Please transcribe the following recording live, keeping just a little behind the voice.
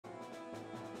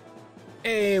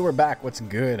Hey, we're back. What's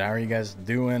good? How are you guys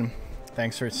doing?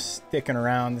 Thanks for sticking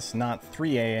around. This is not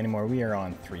 3A anymore. We are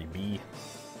on 3B.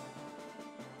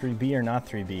 3B or not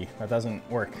 3B. That doesn't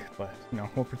work, but you know,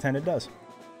 we'll pretend it does.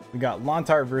 We got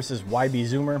Lontar versus YB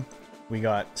Zoomer. We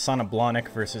got Son of Blonic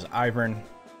versus Ivern.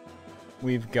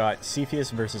 We've got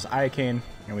Cepheus versus Iacane.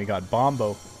 And we got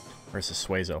Bombo versus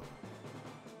Suezo.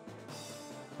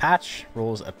 Patch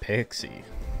rolls a Pixie.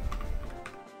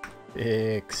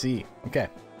 Pixie. Okay.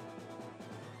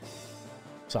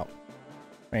 So,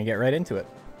 we're gonna get right into it.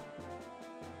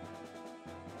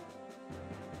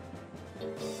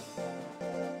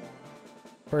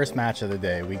 First match of the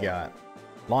day, we got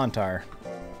Lontar.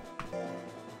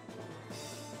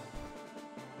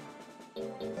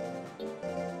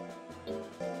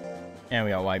 And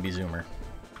we got YB Zoomer.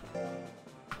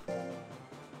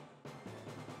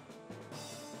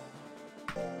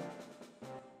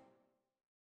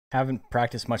 Haven't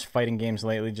practiced much fighting games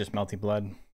lately, just Melty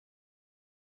Blood.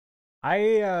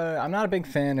 I'm not a big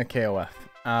fan of KOF.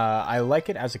 I like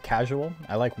it as a casual.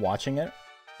 I like watching it,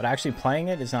 but actually playing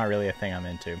it is not really a thing I'm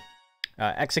into.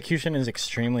 Execution is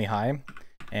extremely high,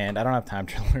 and I don't have time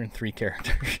to learn 3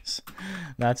 characters.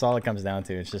 That's all it comes down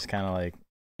to. It's just kind of like,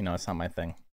 you know, it's not my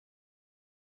thing.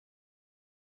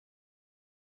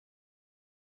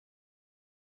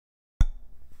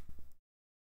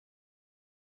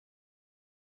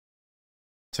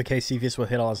 It's okay, Cepheus will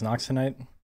hit all his knocks tonight.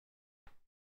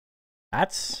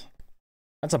 That's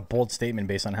a bold statement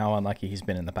based on how unlucky he's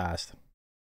been in the past.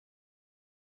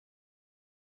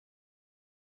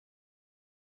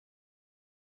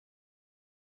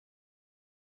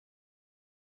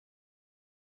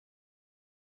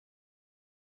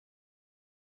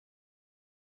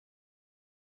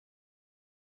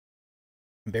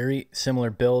 Very similar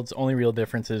builds. Only real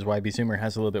difference is YB Zoomer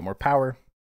has a little bit more power.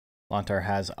 Lontar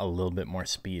has a little bit more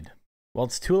speed. Well,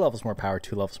 it's 2 levels more power,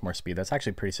 2 levels more speed. That's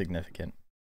actually pretty significant.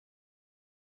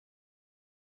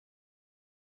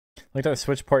 Like that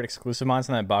Switch port exclusive mods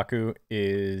and that Baku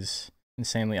is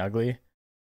insanely ugly.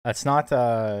 That's not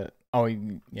oh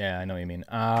yeah, I know what you mean.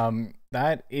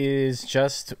 That is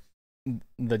just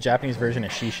the Japanese version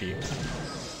of Shishi.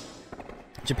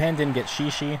 Japan didn't get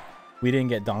Shishi, we didn't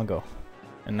get Dango.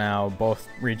 And now both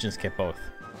regions get both.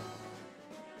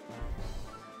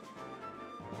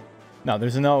 No,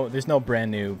 there's no brand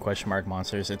new question mark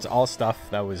monsters. It's all stuff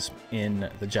that was in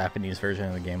the Japanese version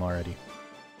of the game already.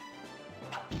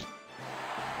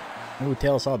 Ooh,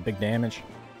 Tail saw big damage.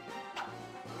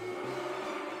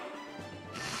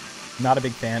 Not a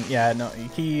big fan. Yeah, no,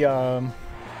 he's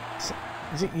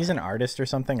an artist or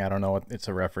something. I don't know what it's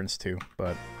a reference to,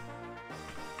 but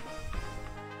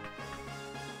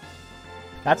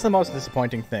that's the most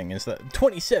disappointing thing is that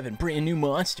 27 brand new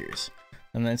monsters.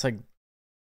 And then it's like,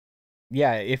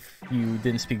 yeah, if you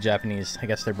didn't speak Japanese, I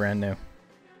guess they're brand new.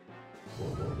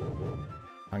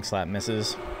 Tongue slap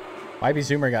misses. YB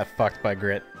Zoomer got fucked by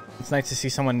Grit. It's nice to see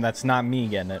someone that's not me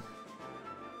getting it.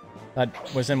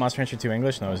 That was in Monster Rancher 2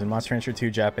 English? No, it was in Monster Rancher 2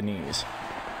 Japanese.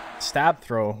 Stab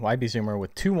throw, YB Zoomer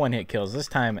with 2 one-hit kills. This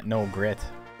time, no Grit.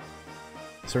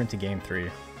 So we're into game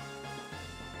 3.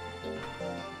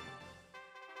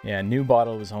 Yeah, new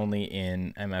bottle was only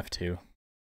in MF2.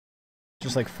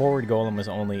 Just like forward golem was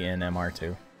only in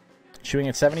MR2. Shooting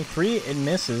at 73, it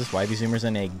misses. YB Zoomer's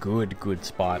in a good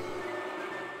spot.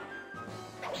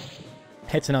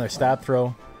 Hits another stab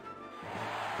throw.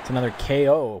 It's another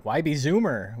KO. YB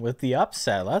Zoomer with the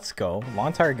upset. Let's go.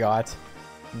 Lontar got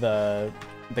the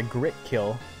grit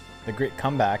kill, the grit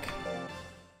comeback,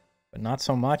 but not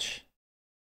so much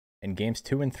in games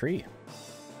 2 and 3.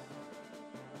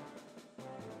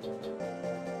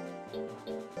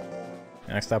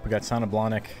 Next up, we got Son of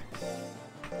Blonic.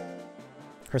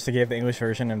 Of course, they gave the English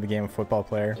version of the game of Football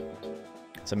Player.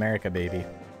 It's America, baby.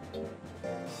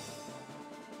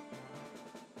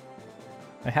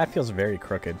 My hat feels very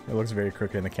crooked. It looks very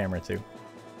crooked in the camera, too.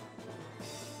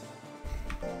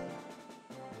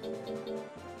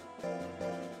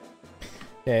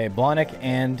 Okay, Blonic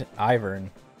and Ivern.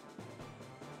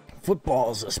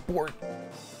 Football's a sport.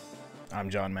 I'm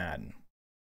John Madden.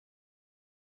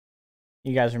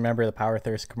 You guys remember the Power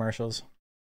Thirst commercials?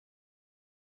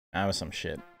 That was some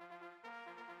shit.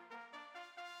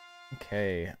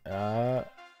 Okay,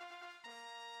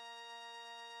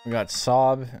 we got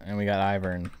Sob and we got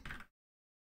Ivern.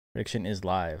 Prediction is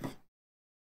live.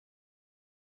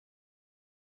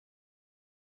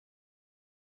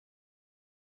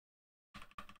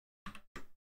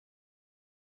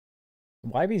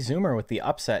 YB Zoomer with the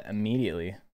upset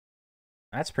immediately.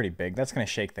 That's pretty big. That's going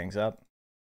to shake things up.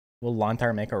 Will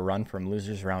Lontar make a run from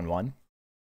losers round 1?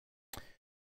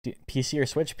 PC or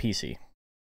Switch? PC.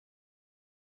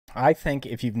 I think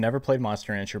if you've never played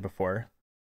Monster Rancher before,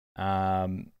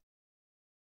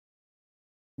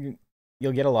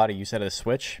 you'll get a lot of use out of the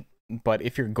Switch. But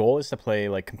if your goal is to play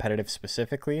like competitive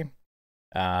specifically,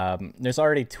 there's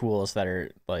already tools that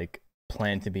are like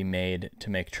planned to be made to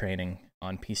make training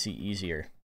on PC easier.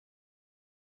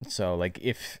 So like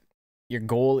if your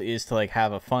goal is to like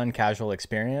have a fun casual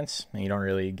experience and you don't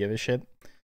really give a shit,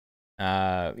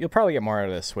 you'll probably get more out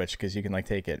of the Switch because you can like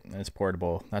take it and it's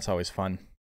portable. That's always fun.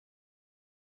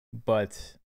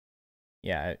 But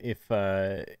yeah, if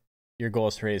your goal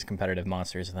is to raise competitive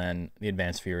monsters, then the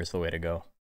advanced viewer is the way to go.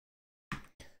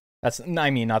 That's, I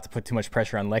mean, not to put too much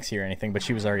pressure on Lexi or anything, but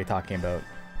she was already talking about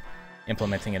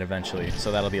implementing it eventually,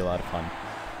 so that'll be a lot of fun.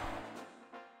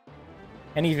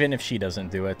 And even if she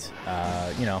doesn't do it,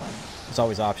 you know, there's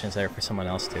always options there for someone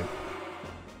else to.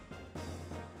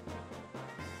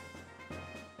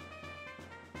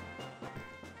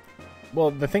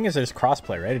 Well, the thing is there's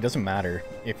crossplay, right? It doesn't matter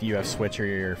if you have Switch or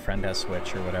your friend has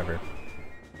Switch or whatever.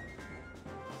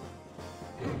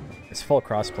 It's full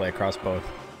crossplay across both.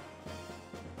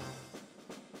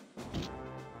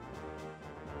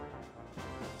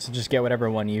 So just get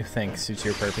whatever one you think suits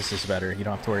your purposes better. You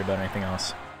don't have to worry about anything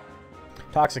else.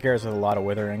 Toxic Airs with a lot of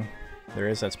withering. There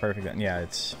is, that's perfect. Yeah,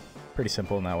 it's pretty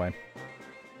simple in that way.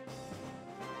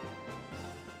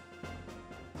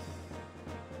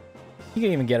 You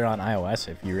can even get it on iOS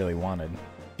if you really wanted.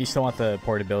 If you still want the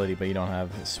portability, but you don't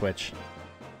have a Switch.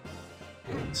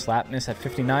 Slapness at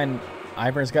 59.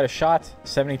 Ivern's got a shot.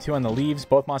 72 on the leaves.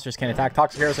 Both monsters can attack.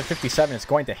 Toxic Arrows at 57. It's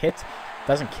going to hit.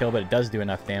 Doesn't kill, but it does do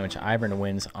enough damage. Ivern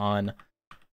wins on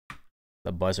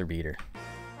the buzzer beater.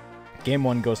 Game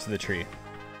 1 goes to the tree.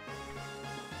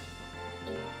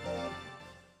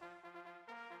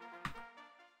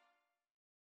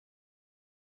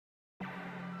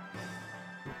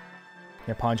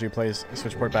 Yeah, Ponju plays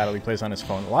Switchport Battle. He plays on his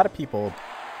phone. A lot of people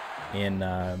in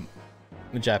the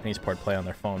Japanese port play on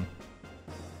their phone.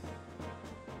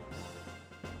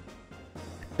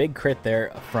 Big crit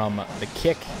there from the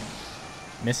kick.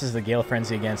 Misses the Gale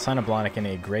Frenzy again. Son of Blonic in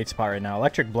a great spot right now.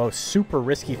 Electric Blow, super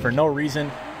risky for no reason,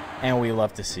 and we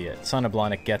love to see it. Son of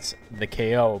Blonic gets the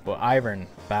KO, but Ivern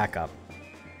back up.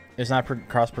 There's not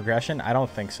cross progression? I don't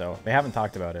think so. They haven't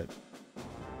talked about it.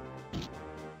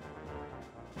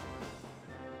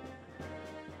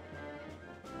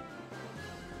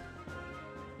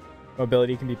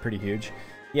 Mobility can be pretty huge.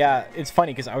 Yeah, it's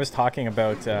funny because I was talking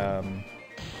about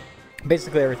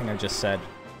basically everything I just said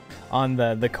on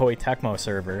the Koei Tecmo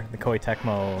server, the Koei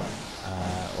Tecmo,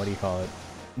 what do you call it,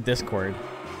 Discord.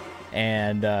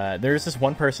 And there's this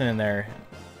one person in there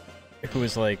who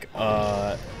was like,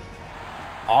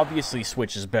 obviously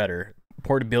Switch is better.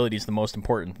 Portability is the most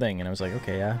important thing. And I was like,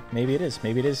 okay, yeah, maybe it is.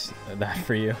 Maybe it is that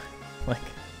for you. Like,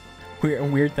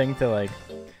 weird thing to like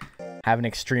have an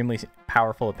extremely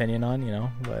powerful opinion on, you know,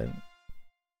 but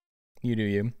you do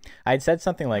you. I'd said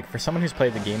something like, for someone who's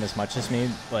played the game as much as me,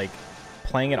 like,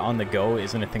 playing it on the go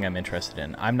isn't a thing I'm interested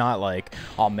in. I'm not like,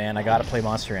 oh man, I gotta play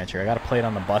Monster Rancher. I gotta play it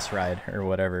on the bus ride or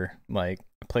whatever. Like,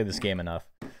 I play this game enough.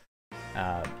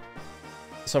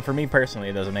 So for me personally,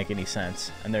 it doesn't make any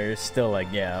sense. And they're still like,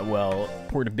 yeah, well,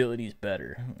 portability is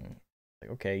better.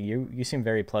 Like, okay, you seem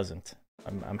very pleasant.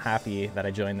 I'm happy that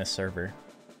I joined this server.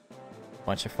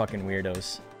 Bunch of fucking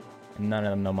weirdos. And none of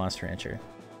them know Monster Rancher.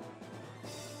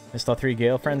 Missed all 3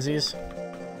 Gale Frenzies.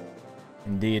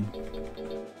 Indeed.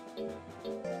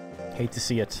 Hate to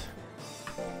see it.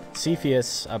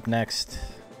 Cepheus up next.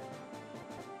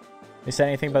 They said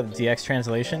anything about the DX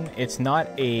translation? It's not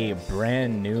a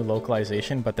brand new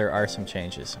localization, but there are some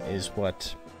changes, is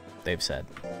what they've said.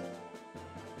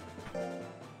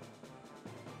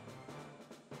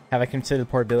 Have I considered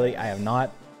portability? I have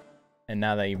not. And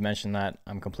now that you've mentioned that,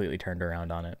 I'm completely turned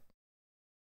around on it.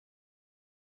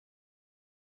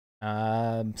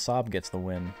 Sob gets the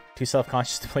win. Too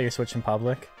self-conscious to play your Switch in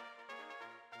public?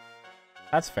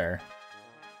 That's fair.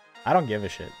 I don't give a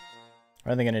shit.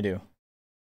 What are they gonna do?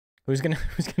 Who's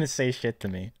gonna say shit to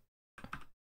me?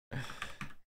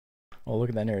 Oh, look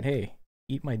at that nerd. Hey,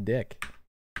 eat my dick.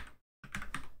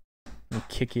 I'll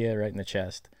kick you right in the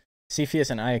chest. Cepheus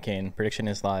and Iocane. Prediction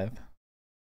is live.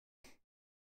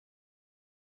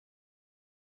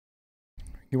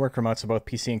 You work remote, so both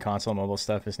PC and console mobile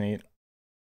stuff is neat.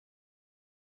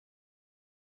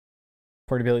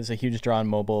 Portability is a huge draw on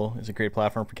mobile. It's a great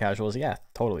platform for casuals. Yeah,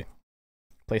 totally.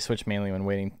 Play Switch mainly when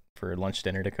waiting for lunch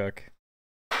dinner to cook.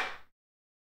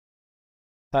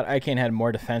 Thought Iocane had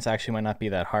more defense. Actually might not be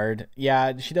that hard.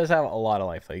 Yeah, she does have a lot of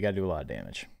life though. You gotta do a lot of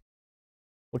damage.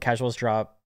 Will casuals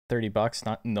drop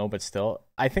 $30? No, but still.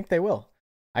 I think they will.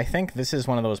 I think this is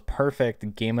one of those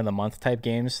perfect game of the month type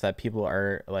games that people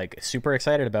are like super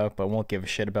excited about, but won't give a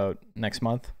shit about next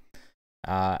month.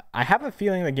 I have a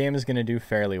feeling the game is going to do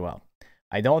fairly well.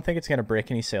 I don't think it's going to break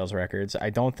any sales records. I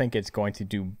don't think it's going to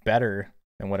do better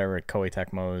than whatever Koei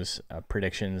Tecmo's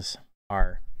predictions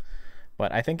are.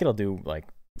 But I think it'll do like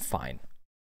fine.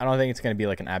 I don't think it's going to be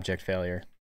like an abject failure.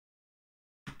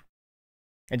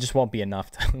 It just won't be enough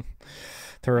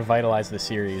to revitalize the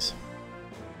series.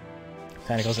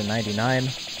 Tentacles at 99.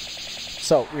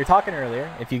 So, we were talking earlier,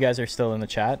 if you guys are still in the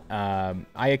chat,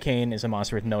 Ayakane is a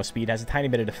monster with no speed, has a tiny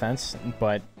bit of defense,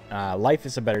 but life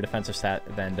is a better defensive stat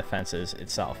than defense is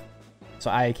itself. So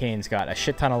Ayakane's got a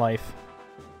shit ton of life,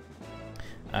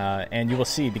 and you will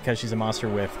see, because she's a monster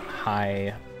with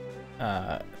high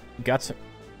guts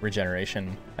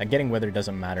regeneration, getting Withered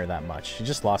doesn't matter that much. She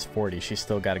just lost 40, she's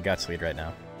still got a guts lead right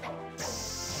now.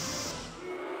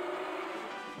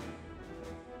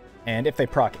 And if they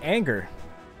proc Anger,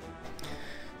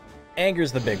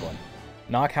 Anger's the big one.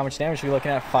 Knock, how much damage are we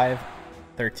looking at?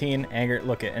 513. Anger,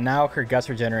 look at, and now her guts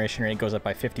regeneration rate goes up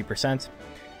by 50%.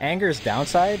 Anger's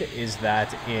downside is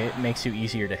that it makes you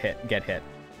easier to get hit.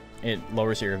 It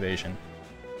lowers your evasion.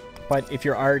 But if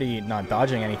you're already not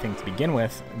dodging anything to begin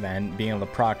with, then being able to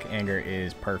proc Anger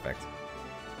is perfect.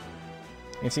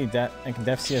 You can see that I can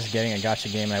definitely see us getting a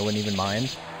gacha game, and I wouldn't even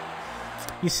mind.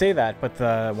 You say that, but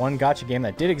the one gacha game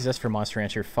that did exist for Monster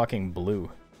Rancher fucking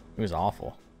blew. It was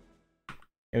awful.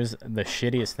 It was the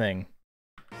shittiest thing.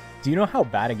 Do you know how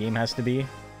bad a game has to be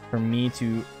for me to...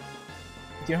 Do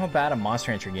you know how bad a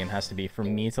Monster Rancher game has to be for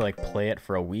me to, like, play it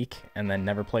for a week and then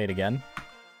never play it again?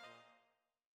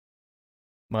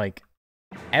 Like,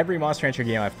 every Monster Rancher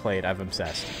game I've played, I've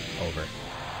obsessed over.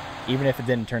 Even if it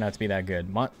didn't turn out to be that good.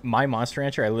 My Monster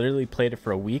Rancher, I literally played it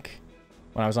for a week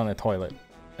when I was on the toilet.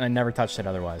 And I never touched it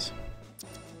otherwise.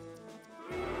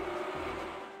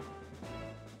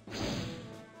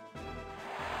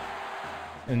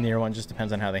 And the near one just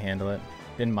depends on how they handle it.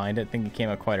 Didn't mind it. Think it came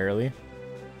out quite early.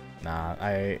 Nah,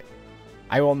 I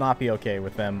will not be okay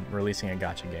with them releasing a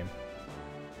gacha game.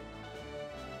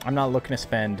 I'm not looking to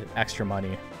spend extra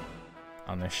money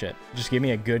on this shit. Just give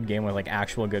me a good game with like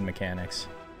actual good mechanics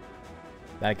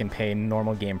that I can pay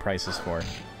normal game prices for.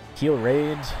 Heal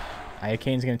Raid.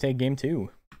 Ayakane's gonna take game 2.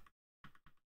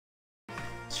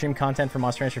 Stream content for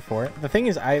Monster Rancher 4. The thing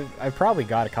is, I've probably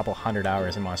got a couple 100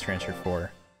 hours in Monster Rancher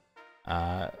 4.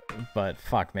 But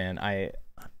fuck, man, I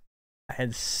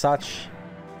had such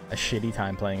a shitty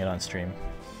time playing it on stream.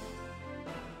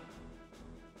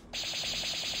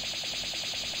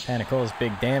 Tentacles,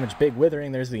 big damage, big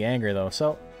withering. There's the Anger, though.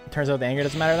 So, it turns out the Anger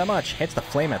doesn't matter that much. Hits the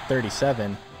Flame at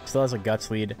 37. Still has a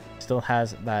Guts lead. Still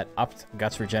has that upped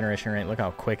Guts regeneration rate. Look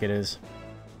how quick it is.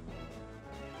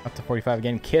 Up to 45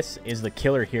 again. Kiss is the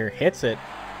killer here. Hits it.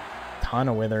 Ton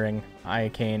of withering.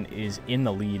 Ayakane is in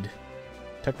the lead.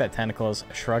 Took that Tentacles,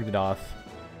 shrugged it off.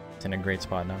 It's in a great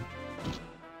spot now.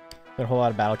 Got a whole lot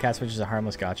of Battle Cats, which is a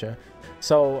harmless gacha.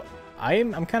 So,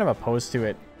 I'm kind of opposed to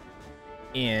it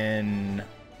in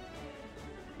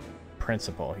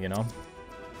principle, you know?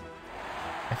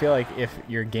 I feel like if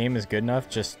your game is good enough,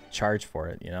 just charge for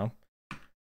it, you know?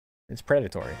 It's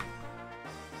predatory.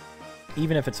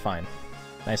 Even if it's fine.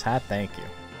 Nice hat, thank you.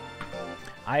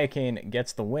 Ayakane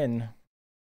gets the win.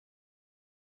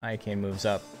 Ayakane moves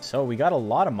up. So we got a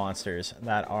lot of monsters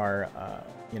that are,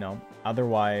 you know,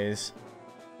 otherwise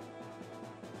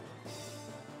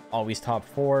always top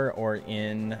 4 or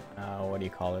in, what do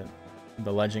you call it?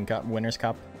 The Legend Cup, Winners'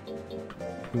 Cup,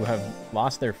 who have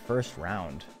lost their first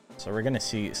round. So we're going to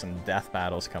see some death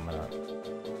battles coming up.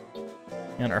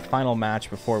 And our final match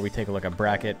before we take a look at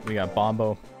bracket, we got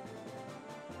Bombo.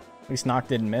 At least Nock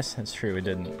didn't miss. It's true, it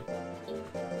didn't.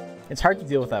 It's hard to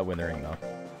deal with that withering, though.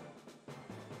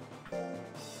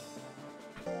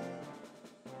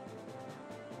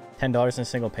 $10 in a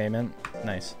single payment.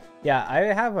 Nice. Yeah, I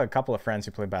have a couple of friends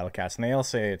who play Battle Cats, and they all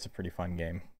say it's a pretty fun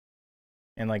game.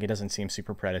 And, like, it doesn't seem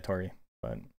super predatory,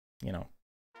 but, you know.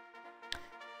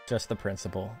 Just the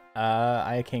principle.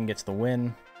 Ayakane gets the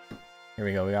win. Here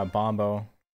we go, we got Bombo.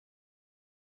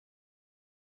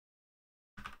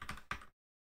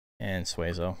 And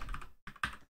Suezo.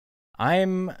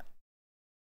 I've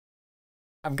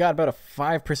got about a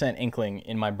 5% inkling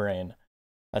in my brain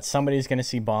that somebody's going to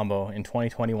see Bombo in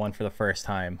 2021 for the first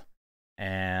time,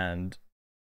 and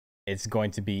it's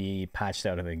going to be patched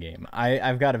out of the game.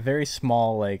 I've got a very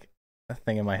small, like,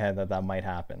 thing in my head that might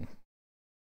happen.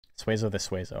 Suezo the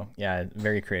Suezo. Yeah,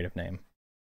 very creative name.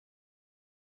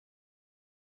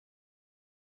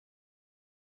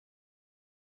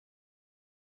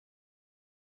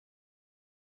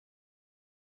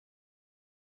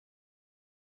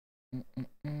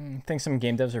 I think some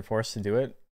game devs are forced to do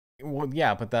it. Well,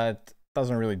 yeah, but that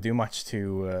doesn't really do much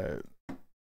to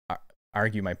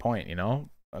argue my point, you know?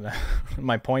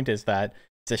 My point is that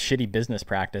it's a shitty business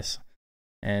practice,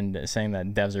 and saying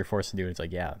that devs are forced to do it, it's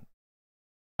like, yeah.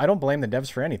 I don't blame the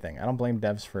devs for anything. I don't blame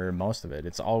devs for most of it.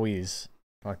 It's always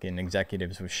fucking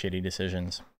executives with shitty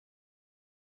decisions.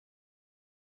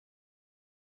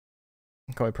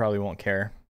 Koi probably won't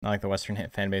care. Not like the Western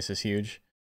fan base is huge.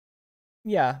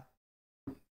 Yeah,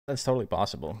 that's totally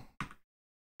possible.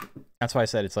 That's why I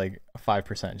said it's like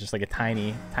 5%, just like a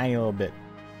tiny, tiny little bit.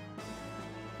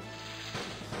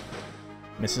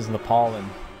 Misses the pollen.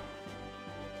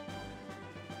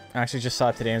 I actually just saw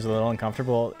it today and was a little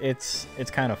uncomfortable. It's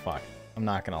kind of fucked. I'm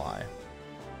not gonna lie.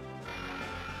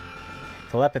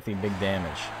 Telepathy, big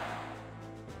damage.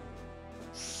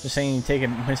 Just saying you take a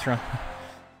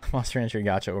Monster Entry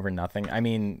Gacha over nothing. I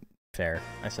mean, fair,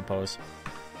 I suppose.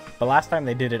 But last time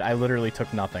they did it, I literally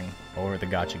took nothing over the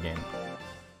gacha game.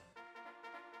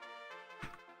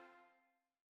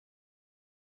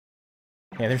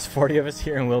 Yeah, there's 40 of us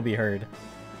here and we'll be heard.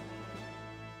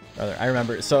 Brother, I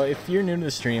remember. So if you're new to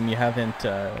the stream, you haven't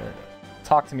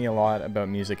talked to me a lot about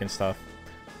music and stuff.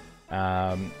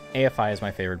 AFI is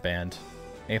my favorite band.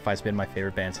 AFI's been my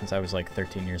favorite band since I was like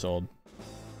 13 years old.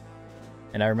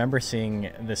 And I remember seeing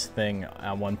this thing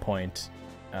at one point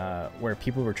where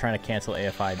people were trying to cancel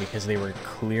AFI because they were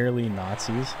clearly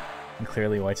Nazis and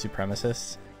clearly white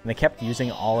supremacists. And they kept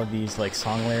using all of these like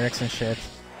song lyrics and shit.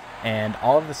 And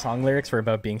all of the song lyrics were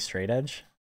about being straight edge.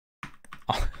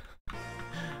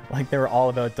 Like they were all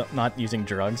about not using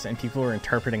drugs, and people were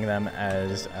interpreting them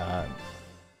as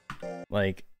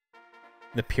like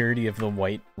the purity of the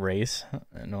white race.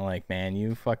 And I'm like, man,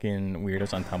 you fucking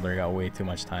weirdos on Tumblr got way too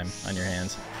much time on your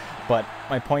hands. But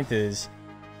my point is,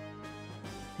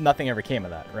 nothing ever came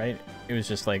of that, right? It was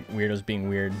just like weirdos being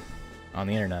weird on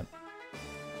the internet.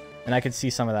 And I could see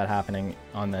some of that happening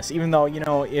on this, even though, you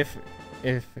know, if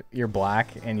you're black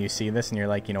and you see this and you're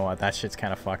like, you know what, that shit's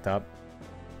kind of fucked up.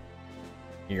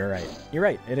 You're right. You're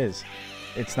right. It is.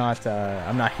 It's not,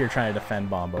 I'm not here trying to defend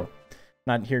Bombo.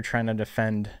 Not here trying to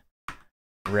defend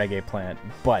Reggae Plant.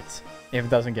 But if it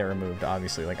doesn't get removed,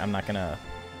 obviously, like, I'm not gonna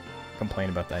complain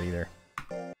about that either.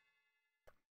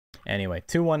 Anyway,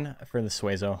 2-1 for the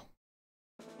Suezo.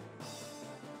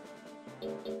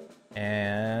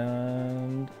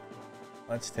 And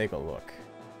let's take a look.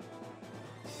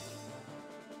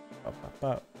 Up, up,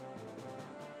 up.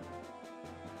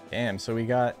 Damn, so we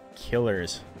got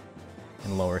killers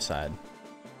in lower side.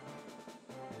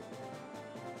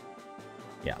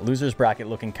 Yeah, losers bracket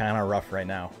looking kind of rough right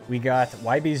now. We got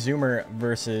YB Zoomer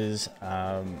versus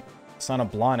Son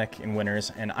of Blonic in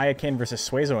winners, and Ayakin versus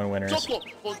Suezo in winners.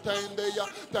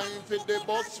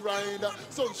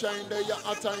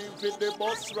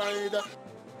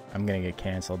 I'm gonna get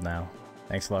cancelled now.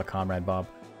 Thanks a lot, Comrade Bob.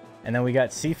 And then we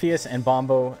got Cepheus and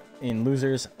Bombo in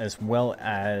losers, as well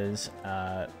as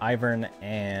Ivern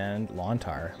and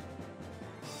Lontar.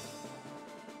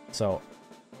 So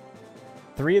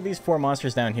 3 of these 4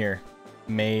 monsters down here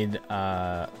made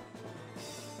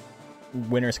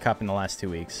Winners Cup in the last 2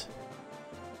 weeks.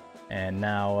 And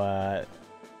now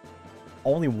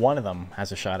only one of them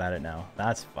has a shot at it now.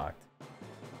 That's fucked.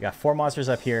 You got 4 monsters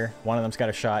up here, one of them's got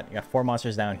a shot. You got 4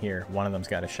 monsters down here, one of them's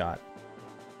got a shot.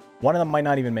 One of them might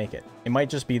not even make it. It might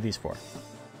just be these 4.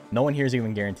 No one here is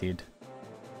even guaranteed.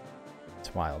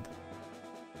 It's wild.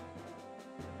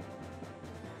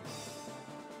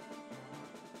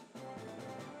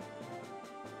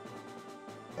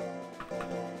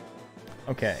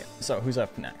 Okay, so who's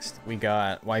up next? We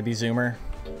got YB Zoomer.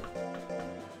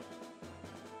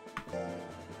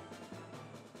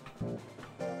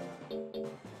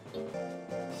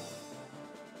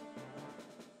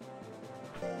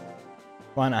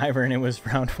 Come on, Ivern, it was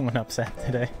round 1 upset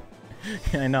today.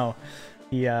 I know.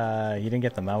 He didn't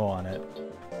get the memo on it.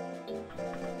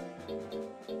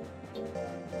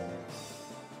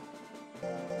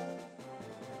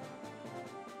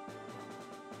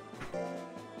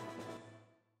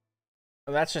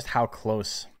 That's just how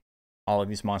close all of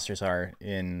these monsters are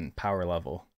in power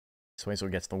level. Suezo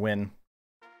gets the win.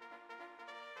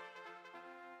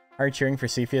 Are you cheering for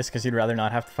Cepheus because you'd rather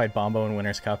not have to fight Bombo in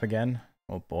Winners' Cup again?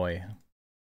 Oh boy.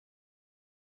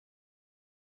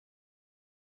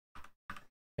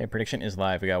 Okay, prediction is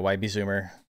live. We got YB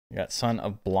Zoomer. We got Son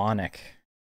of Blonic.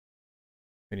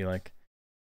 What do you like?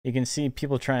 You can see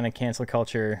people trying to cancel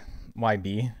culture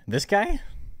YB. This guy?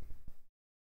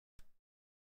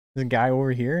 This guy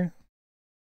over here?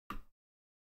 What's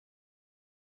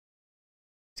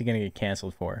he gonna get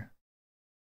canceled for?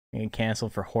 He's gonna get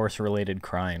canceled for horse-related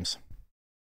crimes.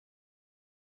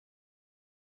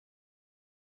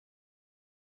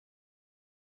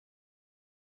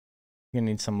 You're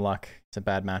gonna need some luck. It's a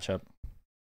bad matchup.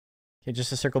 Okay, just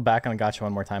to circle back on gacha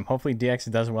one more time. Hopefully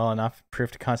DX does well enough.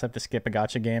 Proof to concept to skip a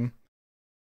gacha game.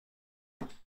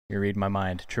 You read my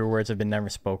mind. True words have been never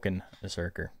spoken,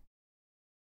 Berserker.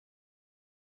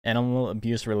 Animal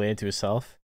abuse related to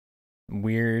himself.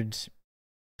 Weird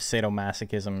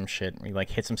sadomasochism shit. Where he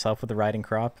like hits himself with the riding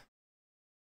crop.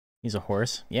 He's a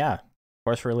horse. Yeah.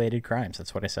 Horse-related crimes.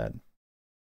 That's what I said.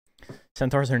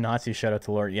 Centaurs are Nazi. Shout out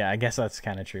to Lord. Yeah, I guess that's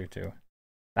kind of true too.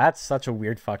 That's such a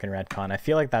weird fucking retcon. I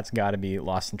feel like that's got to be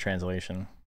lost in translation.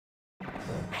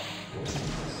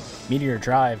 Meteor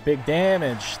Drive, big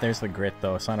damage. There's the grit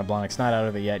though. Sonoblonic's not out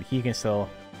of it yet. He can still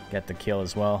get the kill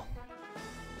as well.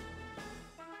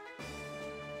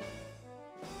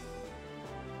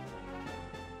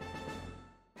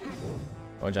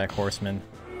 Bojack Horseman.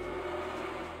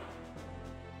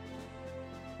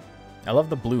 I love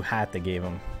the blue hat they gave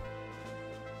him.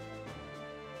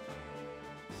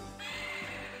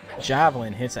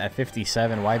 Javelin hits at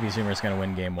 57. YB Zoomer is going to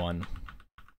win game 1.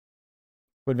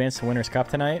 Who advanced to Winners' Cup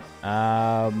tonight?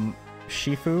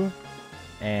 Shifu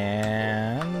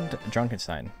and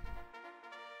Drunkenstein.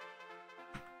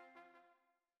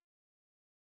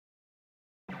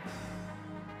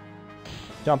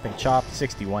 Jumping Chop,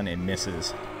 61, it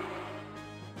misses.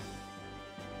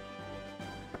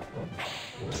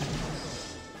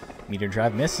 Meteor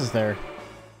Drive misses there.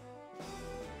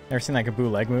 Never seen that Gaboo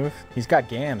leg move? He's got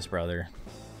gams, brother.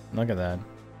 Look at that.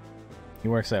 He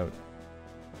works out.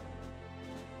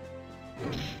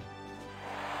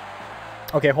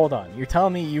 Okay, hold on. You're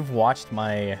telling me you've watched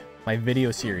my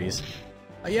video series.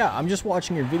 Yeah, I'm just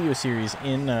watching your video series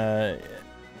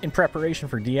in preparation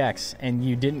for DX, and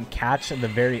you didn't catch the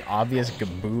very obvious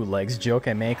Gaboo legs joke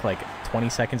I make like 20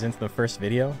 seconds into the first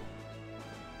video?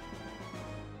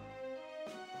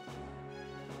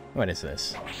 What is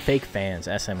this? Fake fans,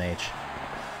 SMH.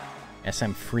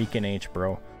 SM freaking H,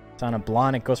 bro. It's on a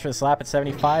blonde. It goes for the slap at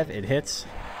 75. It hits.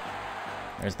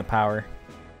 There's the power.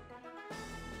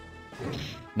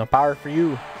 No power for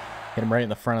you. Hit him right in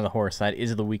the front of the horse. That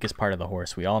is the weakest part of the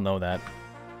horse. We all know that.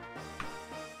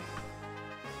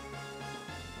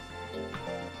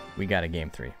 We got a game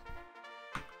 3.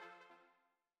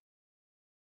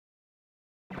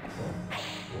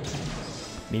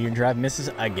 Meteor Drive misses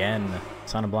again.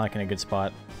 Sonoblock in a good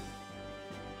spot.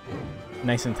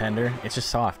 Nice and tender. It's just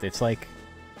soft. It's like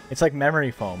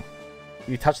memory foam.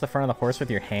 You touch the front of the horse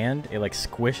with your hand, it like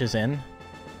squishes in.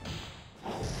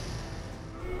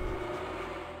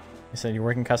 You said you're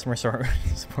working customer support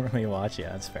when you watch.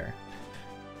 Yeah, that's fair.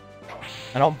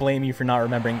 I don't blame you for not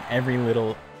remembering every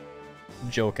little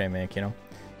joke I make, you know?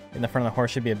 In the front of the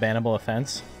horse should be a bannable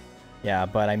offense. Yeah,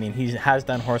 but I mean, he has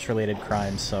done horse-related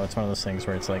crimes, so it's one of those things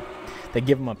where it's like, they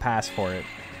give him a pass for it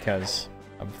because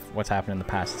of what's happened in the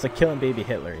past. It's like killing baby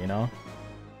Hitler, you know?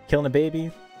 Killing a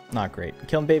baby, not great.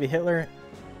 Killing baby Hitler,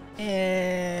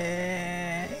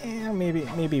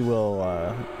 maybe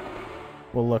we'll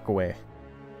look away.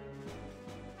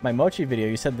 My Mochi video,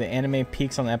 you said the anime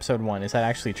peaks on episode 1. Is that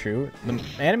actually true? The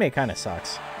anime kind of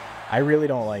sucks. I really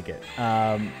don't like it.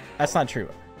 That's not true.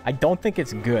 I don't think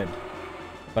it's good,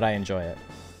 but I enjoy it,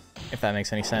 if that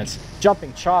makes any sense.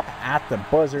 Jumping Chop at the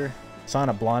buzzer.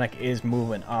 Sonoblonik is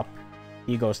moving up.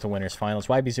 He goes to Winners Finals.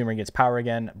 YB Zoomer gets power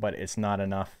again, but it's not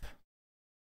enough.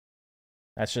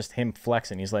 That's just him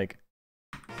flexing. He's like,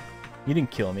 you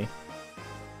didn't kill me.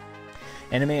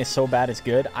 Anime is so bad it's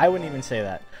good. I wouldn't even say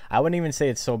that. I wouldn't even say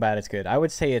it's so bad it's good. I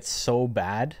would say it's so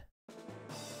bad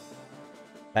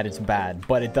that it's bad,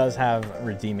 but it does have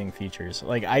redeeming features.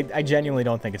 Like, I genuinely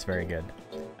don't think it's very good.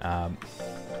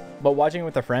 But watching it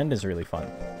with a friend is really fun.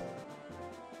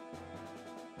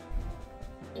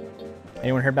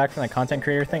 Anyone heard back from that content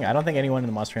creator thing? I don't think anyone in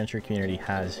the Monster Hunter community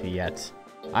has yet.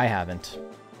 I haven't.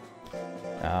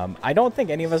 I don't think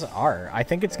any of us are. I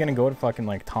think it's gonna go to fucking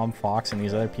like Tom Fox and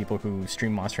these other people who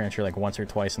stream Monster Hunter like once or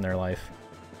twice in their life,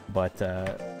 but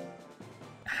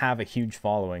have a huge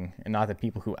following, and not the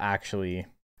people who actually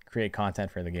create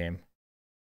content for the game.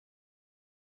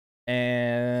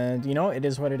 And you know, it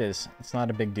is what it is. It's not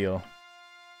a big deal.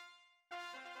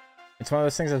 It's one of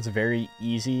those things that's very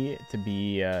easy to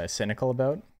be cynical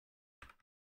about.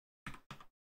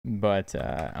 But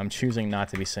I'm choosing not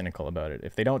to be cynical about it.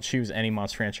 If they don't choose any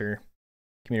Monster Hunter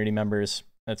community members,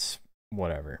 that's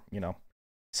whatever, you know.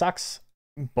 Sucks,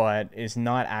 but is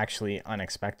not actually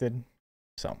unexpected.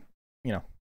 So, you know.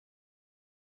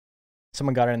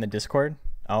 Someone got it in the Discord?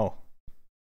 Oh.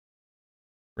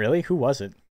 Really? Who was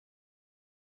it?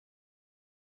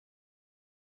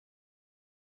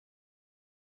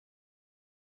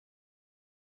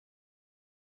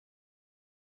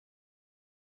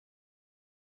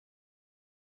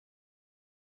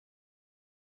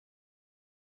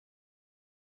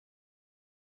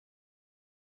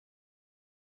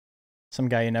 Some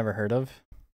guy you never heard of.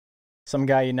 Some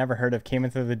guy you never heard of came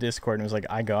into the Discord and was like,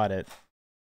 I got it.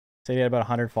 Said he had about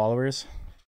 100 followers.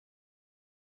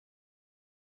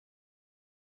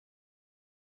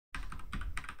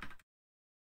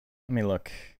 Let me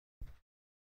look.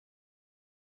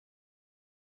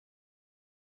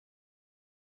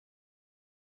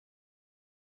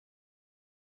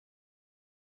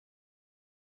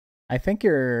 I think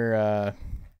you're,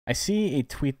 I see a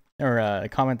tweet or a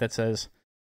comment that says,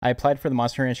 I applied for the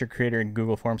Monster Rancher creator in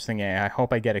Google Forms thing. I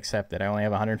hope I get accepted. I only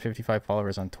have 155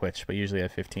 followers on Twitch, but usually I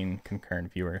have 15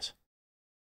 concurrent viewers.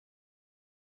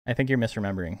 I think you're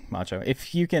misremembering, Macho.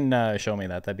 If you can show me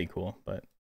that, that'd be cool, but...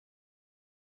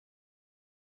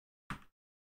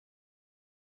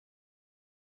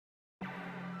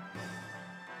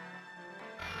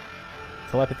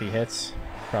 Telepathy hits.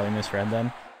 Probably misread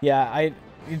them. Yeah,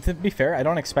 to be fair, I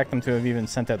don't expect them to have even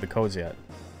sent out the codes yet.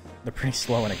 They're pretty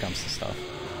slow when it comes to stuff.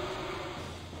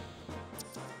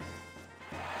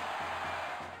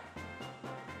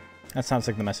 That sounds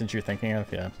like the message you're thinking of,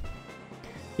 yeah.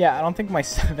 Yeah, I don't think my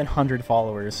 700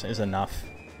 followers is enough.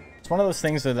 It's one of those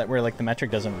things that where like the metric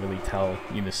doesn't really tell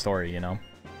you the story, you know?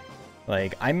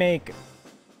 Like, I make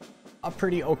a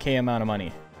pretty okay amount of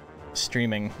money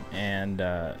streaming and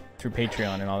through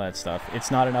Patreon and all that stuff. It's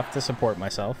not enough to support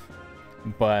myself,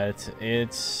 but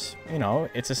it's, you know,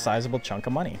 it's a sizable chunk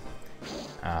of money.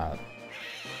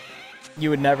 You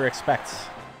would never expect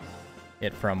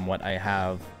it from what I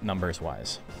have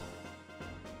numbers-wise.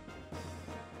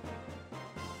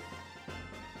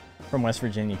 From West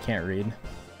Virginia, can't read.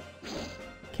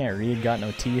 Can't read, got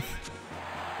no teeth.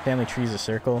 Family tree's a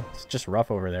circle. It's just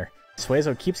rough over there.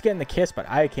 Suezo keeps getting the kiss, but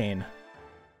Iacane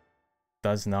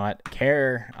does not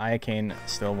care. Iacane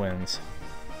still wins.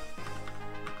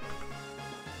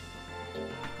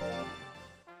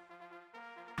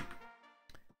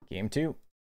 Game 2.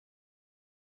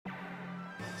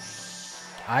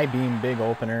 I-beam big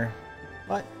opener,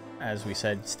 but as we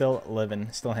said, still living,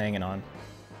 still hanging on.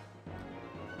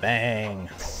 Bang!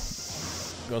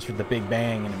 Goes for the big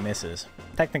bang and it misses.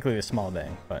 Technically a small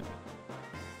bang, but...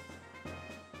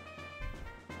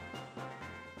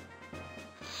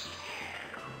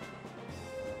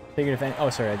 Figured if any,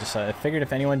 oh sorry, I just saw it. Figured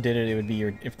if anyone did it, it would be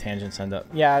if Tangents end up.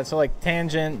 Yeah, so like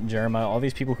Tangent, Germa, all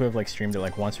these people who have like streamed it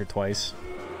like once or twice,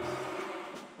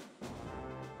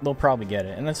 they'll probably get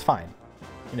it, and that's fine.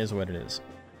 It is what it is.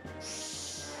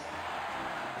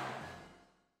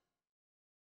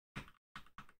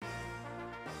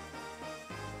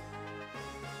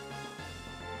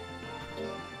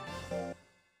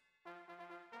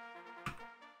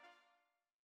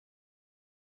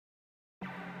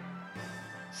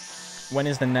 When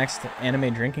is the next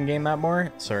anime drinking game map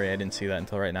more? Sorry, I didn't see that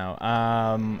until right now.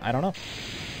 I don't know.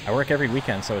 I work every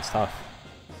weekend, so it's tough.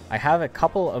 I have a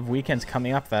couple of weekends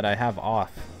coming up that I have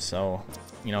off, so,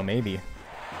 you know, maybe.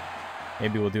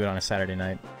 Maybe we'll do it on a Saturday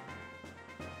night.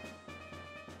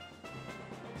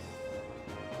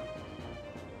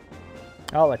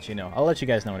 I'll let you know. I'll let you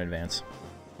guys know in advance.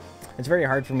 It's very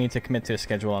hard for me to commit to a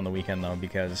schedule on the weekend, though,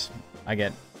 because I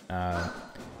get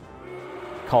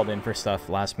called in for stuff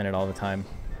last minute all the time.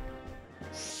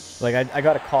 Like, I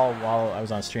got a call while I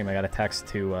was on stream. I got a text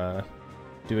to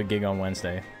do a gig on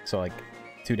Wednesday, so like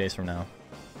 2 days from now.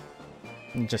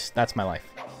 And just, that's my life.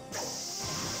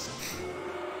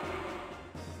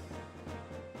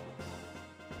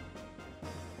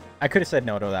 I could have said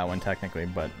no to that one technically,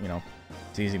 but you know,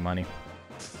 it's easy money.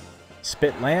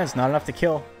 Spit lands, not enough to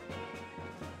kill.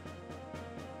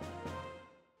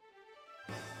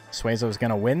 Suezo's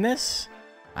gonna win this.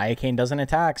 Iacane doesn't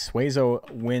attack. Suezo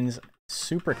wins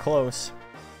super close.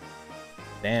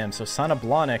 Damn, so Son of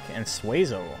Blonic and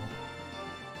Suezo.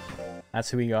 That's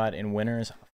who we got in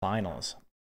winners finals.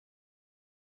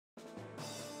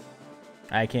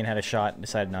 Iacane had a shot,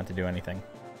 decided not to do anything.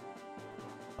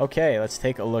 Okay, let's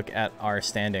take a look at our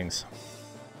standings.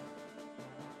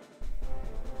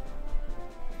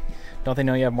 Don't they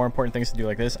know you have more important things to do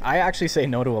like this? I actually say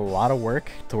no to a lot of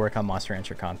work to work on Monster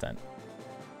Rancher content.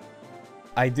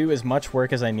 I do as much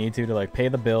work as I need to like pay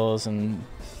the bills and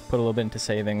put a little bit into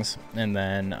savings, and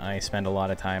then I spend a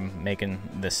lot of time making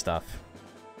this stuff.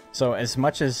 So as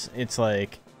much as it's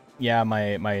like, yeah,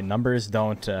 my numbers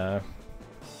don't, what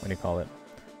do you call it?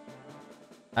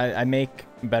 I make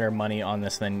better money on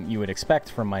this than you would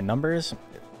expect from my numbers.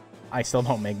 I still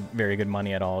don't make very good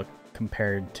money at all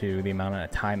compared to the amount of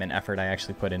time and effort I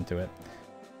actually put into it.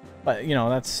 But, you know,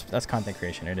 that's content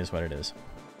creation. It is what it is.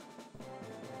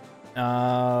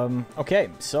 Okay,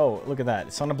 so look at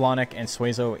that. Son of Blonic and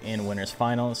Suezo in winners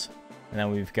finals. And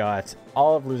then we've got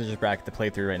all of Losers Bracket to play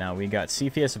through right now. We got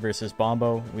Cepheus versus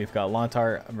Bombo. We've got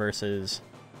Lontar versus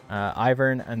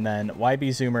Ivern. And then YB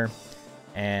Zoomer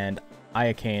and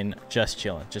Iacane just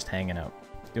chilling, just hanging out.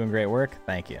 Doing great work.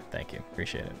 Thank you. Thank you.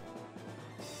 Appreciate it.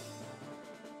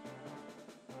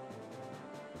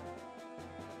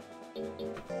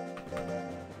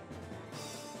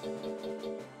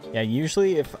 Yeah,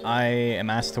 usually if I am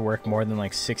asked to work more than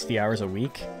like 60 hours a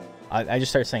week, I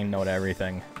just start saying no to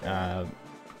everything. And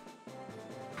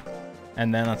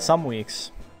then on some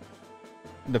weeks,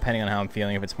 depending on how I'm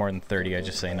feeling, if it's more than 30, I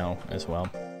just say no as well.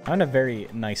 I'm in a very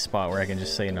nice spot where I can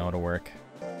just say no to work.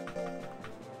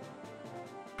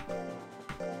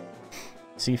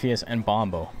 Cepheus and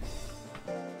Bombo.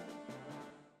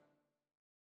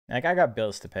 Like, I got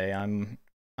bills to pay.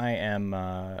 I am,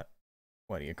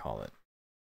 what do you call it?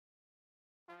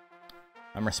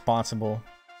 I'm responsible,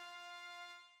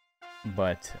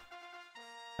 but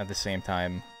at the same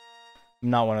time, I'm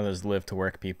not one of those live to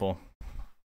work people.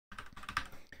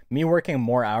 Me working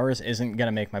more hours isn't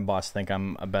gonna make my boss think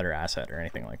I'm a better asset or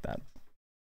anything like that.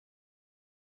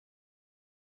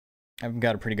 I've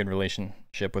got a pretty good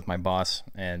relationship with my boss,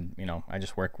 and, you know, I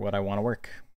just work what I want to work.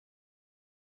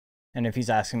 And if he's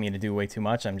asking me to do way too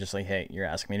much, I'm just like, hey, you're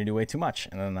asking me to do way too much,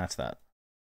 and then that's that.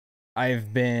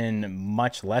 I've been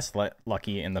much less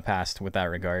lucky in the past with that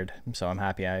regard, so I'm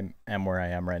happy I am where I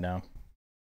am right now.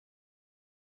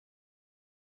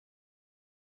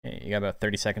 Okay, you got about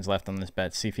 30 seconds left on this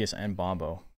bet. Cepheus and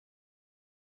Bombo.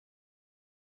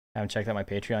 Haven't checked out my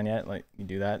Patreon yet. Like, you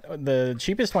do that. The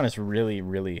cheapest one is really,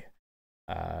 really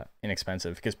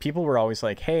inexpensive, because people were always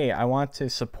like, hey, I want to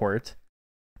support,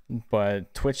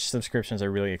 but Twitch subscriptions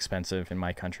are really expensive in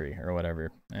my country or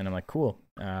whatever. And I'm like, cool.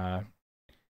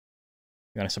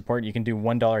 You want to support? You can do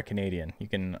 $1 Canadian. You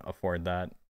can afford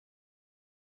that.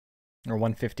 Or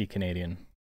 $1.50 Canadian. You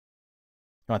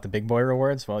want the big boy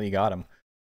rewards? Well, you got them.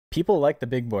 People like the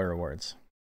big boy rewards.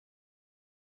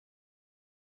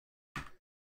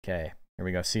 Okay, here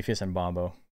we go. Cepheus and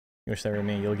Bombo. You wish they were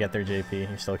me. You'll get there, JP.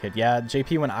 You're still a kid. Yeah,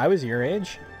 JP, when I was your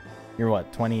age, you're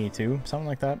what, 22? Something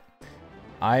like that?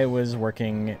 I was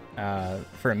working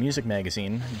for a music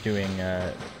magazine doing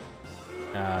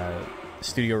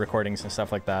studio recordings and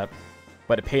stuff like that,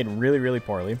 but it paid really, really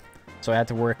poorly, so I had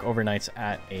to work overnights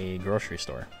at a grocery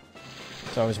store.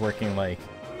 So I was working like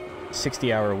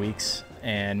 60-hour weeks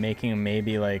and making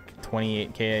maybe like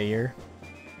 28K a year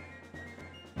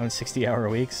on 60-hour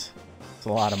weeks. It's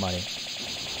a lot of money.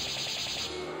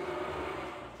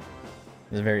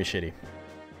 It's very shitty.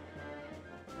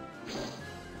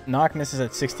 Knock misses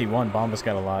at 61. Bomba's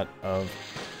got a lot of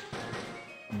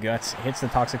guts. Hits the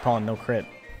Toxic Pollen, no crit.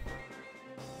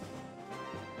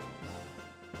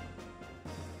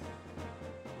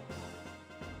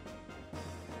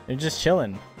 They're just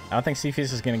chilling. I don't think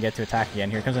Cepheus is going to get to attack again.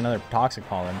 Here comes another Toxic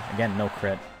Pollen. Again, no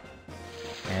crit.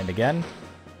 And again,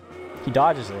 he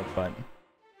dodges it, but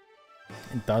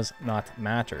it does not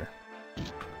matter.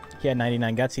 He had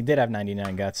 99 guts. He did have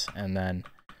 99 guts. And then,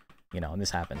 you know,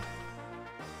 this happened.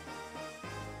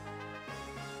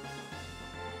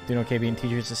 Doing okay being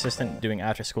teacher's assistant, doing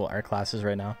after school art classes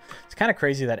right now. It's kind of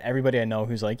crazy that everybody I know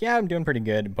who's like, yeah, I'm doing pretty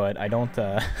good, but I don't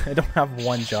have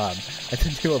one job. I have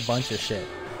to do a bunch of shit.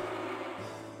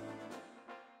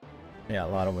 Yeah, a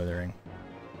lot of withering.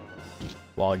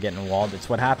 While getting walled, it's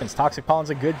what happens. Toxic Pollen's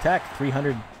a good tech.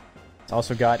 300. It's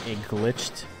also got a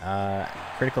glitched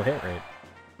critical hit rate.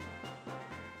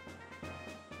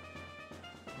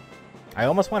 I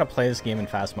almost want to play this game in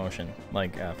fast motion,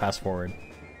 like fast forward.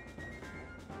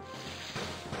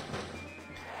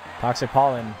 Toxic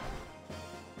Pollen.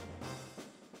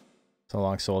 So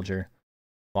long, Soldier.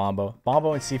 Bombo.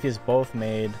 Bombo and Cepheus both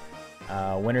made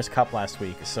Winners Cup last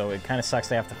week, so it kind of sucks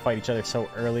they have to fight each other so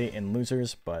early in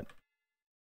losers, but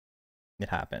it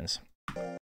happens.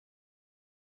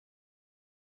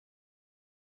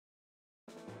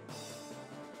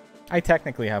 I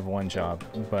technically have one job,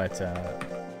 but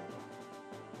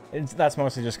that's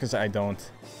mostly just because I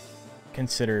don't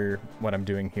consider what I'm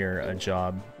doing here a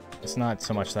job. It's not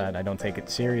so much that I don't take it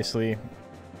seriously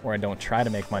or I don't try to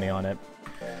make money on it.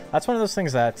 That's one of those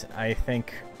things that I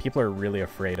think people are really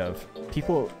afraid of.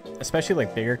 People, especially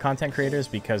like bigger content creators,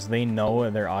 because they know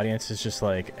their audience is just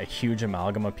like a huge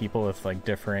amalgam of people with like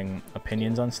differing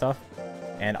opinions on stuff.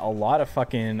 And a lot of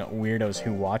fucking weirdos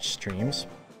who watch streams,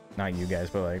 not you guys,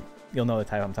 but like, you'll know the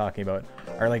type I'm talking about,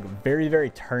 are like very,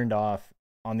 very turned off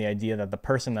on the idea that the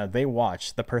person that they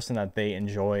watch, the person that they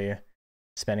enjoy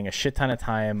spending a shit ton of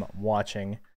time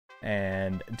watching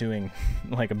and doing,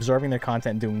 like, absorbing their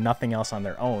content and doing nothing else on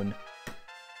their own,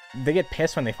 they get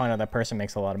pissed when they find out that person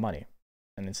makes a lot of money.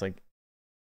 And it's like,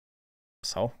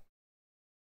 So?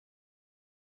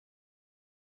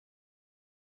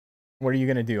 What are you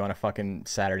gonna do on a fucking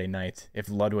Saturday night if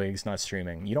Ludwig's not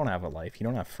streaming? You don't have a life. You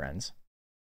don't have friends.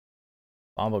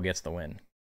 Bombo gets the win.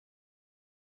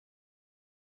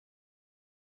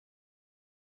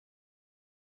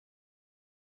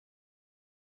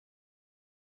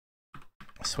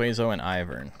 Suezo and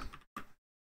Ivern.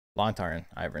 Lontar and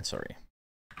Ivern, sorry.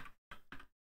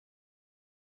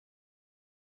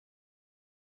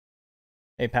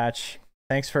 Hey, Patch.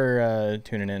 Thanks for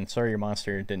tuning in. Sorry your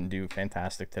monster didn't do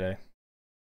fantastic today.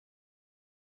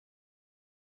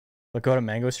 But go to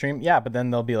Mango stream? Yeah, but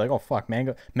then they'll be like, oh, fuck,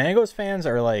 Mango's fans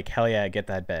are like, hell yeah, get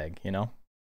that bag, you know?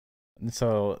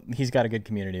 So he's got a good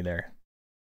community there.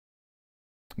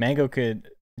 Mango could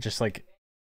just like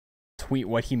tweet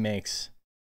what he makes.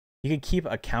 He could keep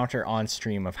a counter on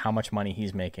stream of how much money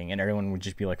he's making, and everyone would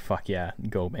just be like, fuck yeah,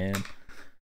 go, man.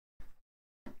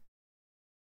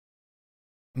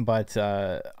 But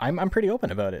I'm pretty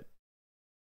open about it.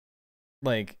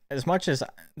 Like, as much as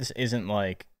this isn't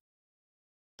like,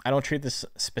 I don't treat this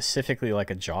specifically like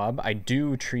a job, I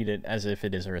do treat it as if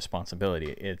it is a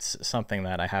responsibility. It's something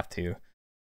that I have to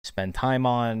spend time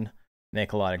on,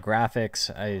 make a lot of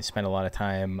graphics. I spend a lot of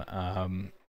time,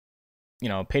 you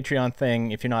know, Patreon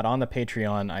thing. If you're not on the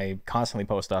Patreon, I constantly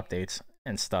post updates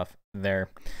and stuff there.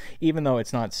 Even though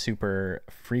it's not super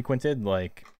frequented,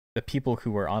 like the people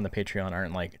who are on the Patreon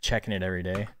aren't like checking it every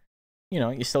day. You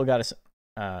know, you still got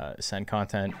to send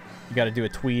content. You got to do a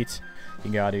tweet.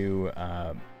 You got to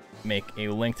make a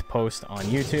linked post on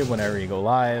YouTube whenever you go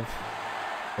live.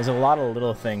 There's a lot of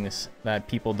little things that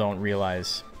people don't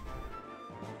realize.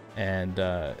 And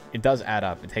it does add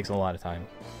up. It takes a lot of time.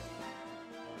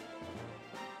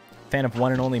 Fan of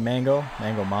one and only Mango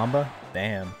Mamba.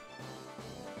 Damn.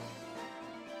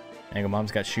 Mango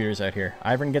Mom's got shooters out here.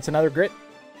 Ivern gets another grit.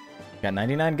 Got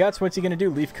 99 guts. What's he gonna do?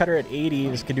 Leaf Cutter at 80.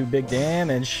 This could do big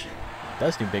damage.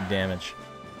 Does do big damage.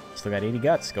 Still got 80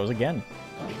 guts. Goes again.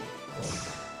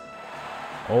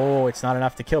 Oh, it's not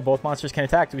enough to kill. Both monsters can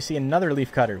attack. Do we see another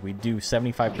Leaf Cutter? We do.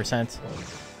 75%.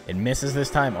 It misses this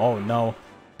time. Oh no.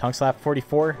 Tongue Slap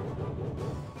 44.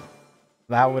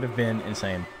 That would have been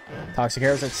insane. Toxic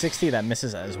Arrows at 60. That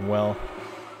misses as well.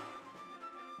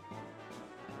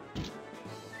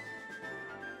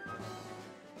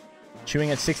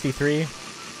 Chewing at 63.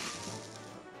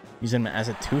 Using him as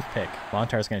a toothpick.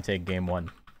 Lontar's going to take game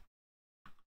 1.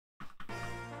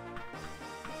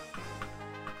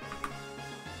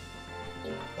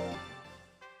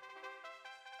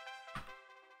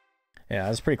 Yeah,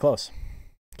 that's pretty close.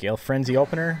 Gale Frenzy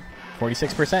opener.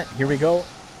 46%. Here we go.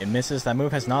 It misses. That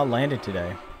move has not landed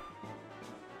today.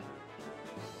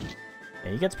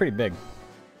 Yeah, he gets pretty big.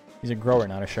 He's a grower,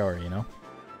 not a shower, you know?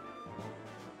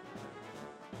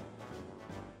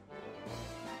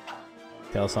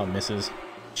 Tail Assault misses.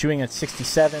 Chewing at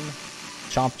 67.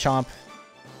 Chomp chomp.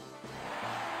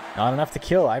 Not enough to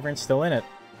kill. Ivern's still in it.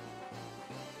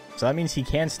 So that means he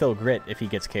can still grit if he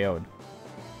gets KO'd.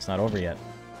 It's not over yet.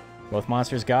 Both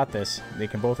monsters got this. They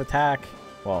can both attack.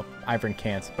 Well, Ivern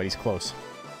can't, but he's close.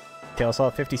 Tail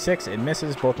Assault 56. It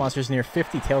misses. Both monsters near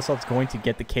 50. Tail Assault's going to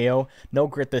get the KO. No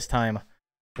grit this time.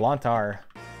 Lontar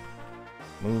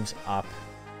moves up.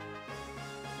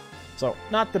 So,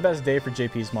 not the best day for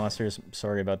JP's monsters.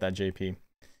 Sorry about that, JP.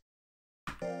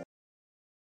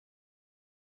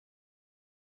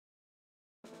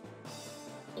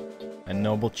 And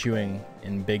Noble Chewing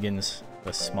in Biggins,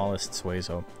 the smallest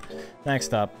Suezo.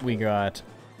 Next up, we got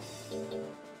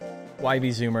YB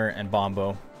Zoomer and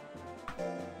Bombo.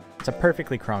 It's a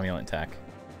perfectly cromulent attack.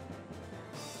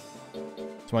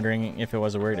 Just wondering if it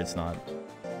was a word. It's not.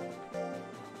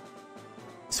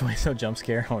 Suezo jump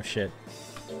scare. Oh shit.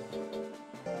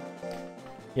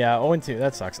 Yeah, 0-2.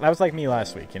 That sucks. That was like me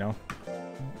last week, you know?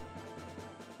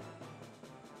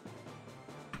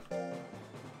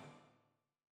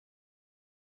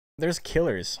 There's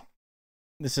killers.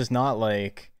 This is not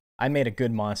like, I made a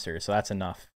good monster, so that's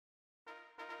enough.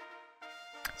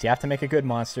 So you have to make a good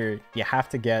monster. You have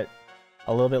to get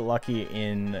a little bit lucky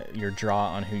in your draw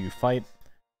on who you fight.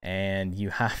 And you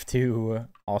have to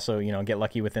also, you know, get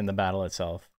lucky within the battle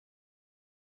itself.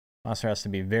 Monster has to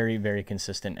be very, very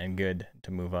consistent and good to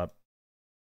move up.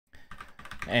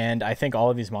 And I think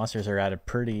all of these monsters are at a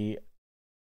pretty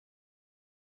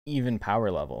even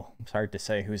power level. It's hard to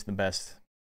say who's the best.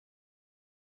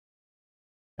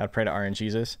 Gotta pray to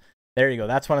RNGesus. There you go.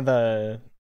 That's one of the...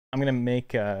 I'm going to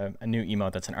make a new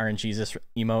emote that's an RNGesus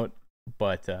emote,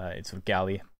 but it's with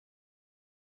Galley.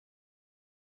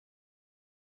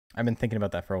 I've been thinking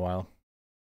about that for a while.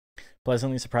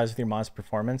 Pleasantly surprised with your mon's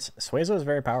performance. Suezo is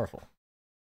very powerful.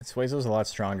 Suezo's a lot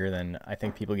stronger than I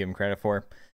think people give him credit for.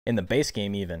 In the base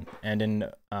game even, and in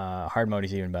hard mode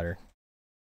he's even better.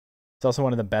 It's also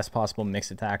one of the best possible mixed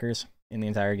attackers in the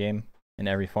entire game, in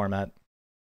every format.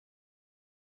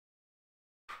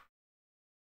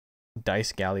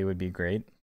 Dice Galley would be great.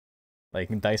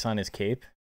 Like, dice on his cape.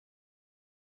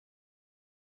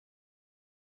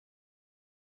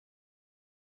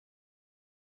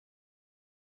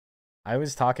 I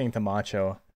was talking to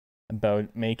Macho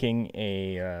about making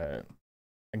a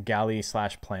galley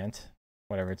 / plant,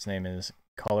 whatever its name is,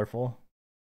 colorful.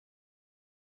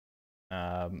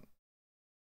 And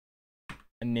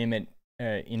name it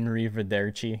Inri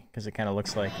because it kind of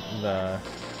looks like the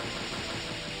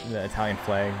Italian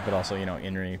flag, but also, you know,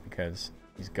 Inri because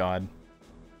he's God.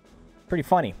 Pretty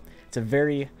funny. It's a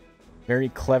very, very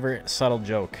clever, subtle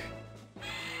joke.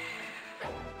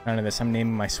 None of this. I'm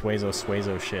naming my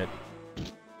Suezo shit.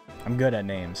 I'm good at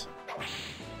names.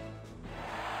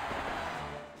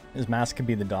 His mask could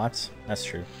be the dots. That's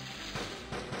true.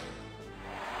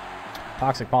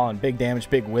 Toxic Pollen, big damage,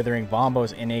 big withering.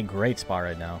 Bombo's in a great spot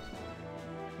right now.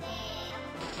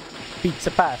 Pizza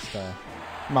pasta.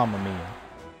 Mamma mia.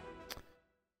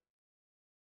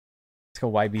 Let's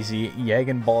go YBZ.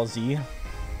 Jagen Ball Z.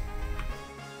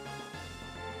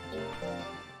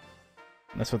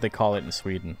 That's what they call it in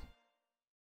Sweden.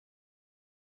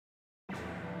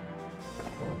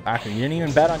 Backer, you didn't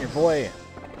even bet on your boy.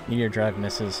 Meteor Drive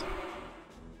misses.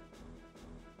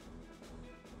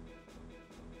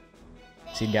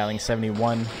 Seed Gatling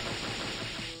 71.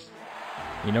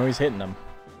 You know he's hitting them.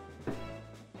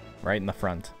 Right in the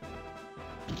front.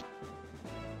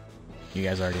 You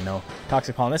guys already know.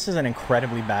 Toxic Pollen. This is an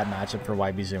incredibly bad matchup for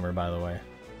YB Zoomer, by the way.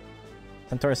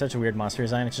 Centaur is such a weird monster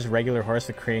design. It's just regular horse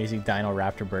with crazy Dino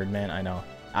Raptor Birdman. I know.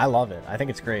 I love it. I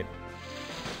think it's great.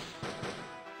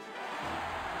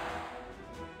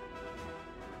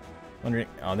 Wondering.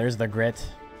 Oh, there's the grit.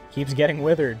 Keeps getting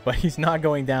withered, but he's not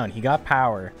going down. He got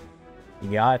power. He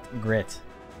got grit.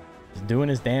 He's doing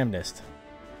his damnedest.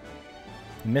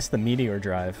 He missed the Meteor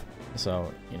Drive,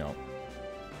 so, you know,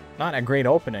 not a great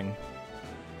opening.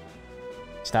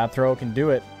 Stab Throw can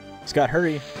do it. He's got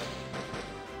Hurry.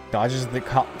 Dodges the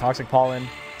Toxic Pollen.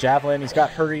 Javelin, he's got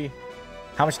Hurry.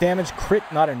 How much damage? Crit,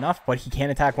 not enough, but he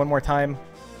can attack one more time.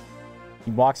 He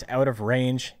walks out of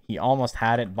range. He almost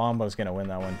had it. Bombo's going to win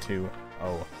that one, too.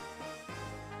 Oh.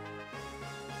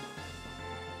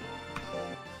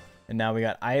 And now we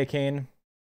got Iocane.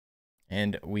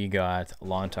 And we got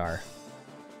Lontar.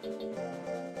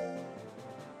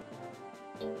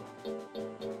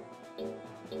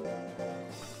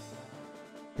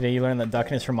 Today you learned that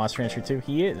Duckin is from Monster Rancher 2?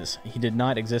 He is. He did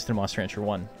not exist in Monster Rancher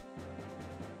 1.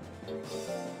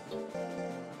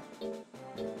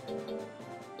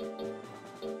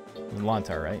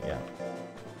 Lontar, right? Yeah.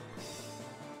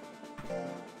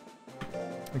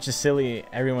 Which is silly.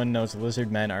 Everyone knows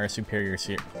lizard men are a superior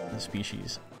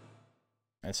species.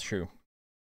 That's true.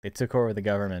 They took over the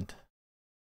government.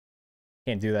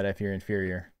 Can't do that if you're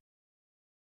inferior.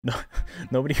 No,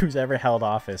 nobody who's ever held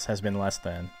office has been less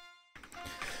than.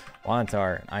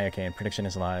 Lontar, Iocane, prediction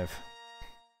is live.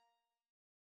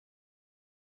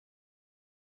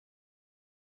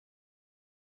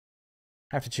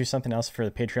 I have to choose something else for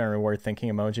the Patreon reward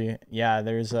thinking emoji. Yeah,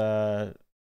 there's no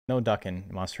Duckin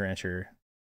Monster Rancher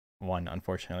 1,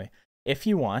 unfortunately. If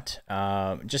you want,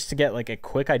 just to get like a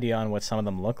quick idea on what some of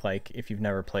them look like if you've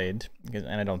never played,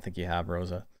 and I don't think you have,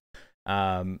 Rosa.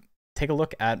 Take a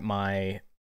look at my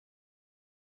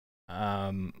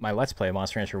my Let's Play of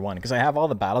Monster Rancher 1, because I have all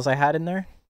the battles I had in there.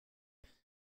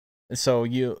 So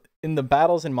in the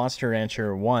battles in Monster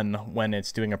Rancher 1, when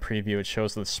it's doing a preview, it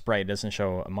shows the sprite. It doesn't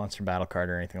show a monster battle card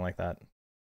or anything like that.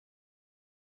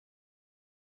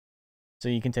 So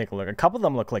you can take a look. A couple of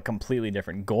them look like completely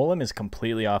different. Golem is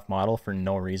completely off model for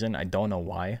no reason. I don't know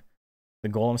why. The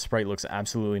Golem sprite looks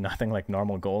absolutely nothing like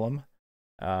normal Golem.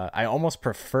 I almost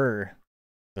prefer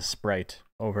the sprite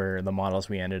over the models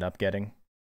we ended up getting.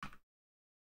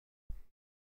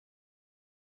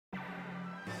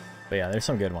 But yeah, there's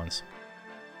some good ones.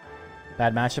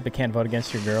 Bad matchup, but can't vote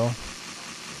against your girl.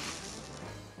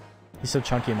 He's so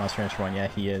chunky in Monster Rancher 1. Yeah,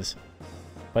 he is.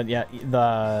 But yeah,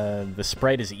 the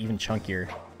sprite is even chunkier.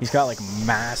 He's got like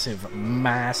massive,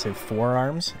 massive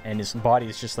forearms, and his body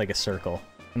is just like a circle.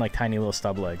 And like tiny little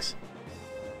stub legs.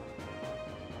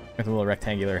 With a little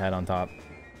rectangular head on top.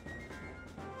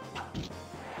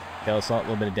 Gale Assault, a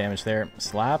little bit of damage there.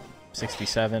 Slap,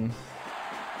 67.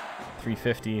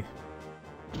 350.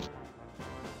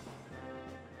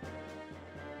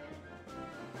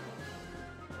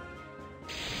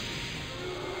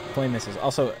 Flame misses.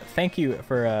 Also, thank you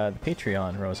for the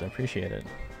Patreon, Rosa. Appreciate it.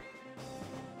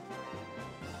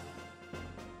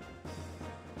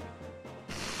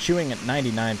 chewing at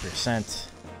 99%.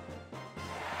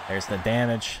 There's the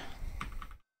damage.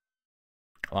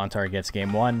 Lontar gets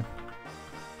game 1.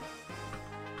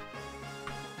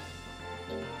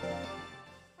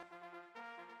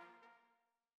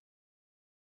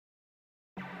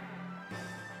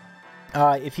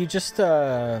 If you just,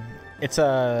 it's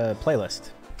a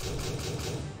playlist.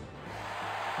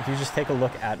 If you just take a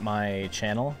look at my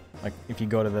channel, like if you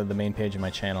go to the main page of my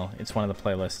channel, it's one of the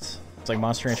playlists. It's like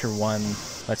Monster Rancher 1,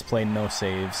 Let's Play No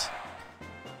Saves,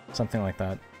 something like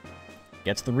that.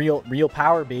 Gets the real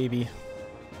power, baby.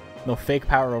 No fake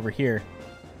power over here.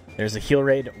 There's a heal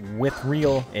raid with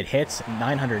real. It hits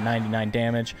 999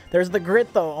 damage. There's the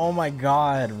grit though. Oh my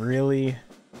god, really?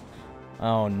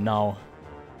 Oh no.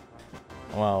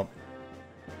 Well,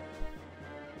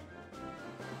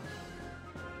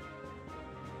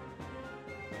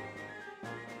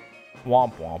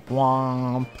 womp womp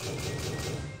womp.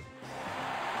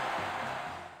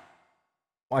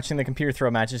 Watching the computer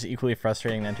throw matches is equally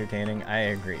frustrating and entertaining. I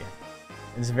agree.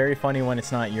 It's very funny when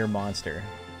it's not your monster.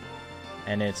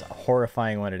 And it's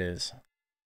horrifying when it is.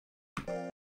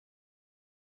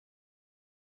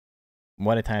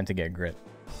 What a time to get grit.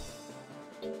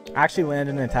 Actually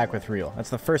landed an attack with real. That's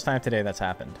the first time today that's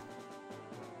happened.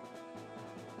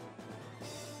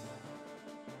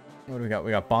 What do we got?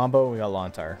 We got Bombo, we got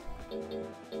Lontar.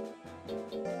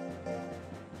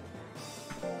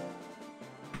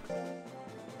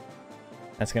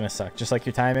 That's gonna suck. Just like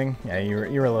your timing. Yeah, you were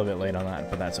a little bit late on that,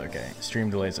 but that's okay. Stream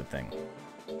delay's a thing.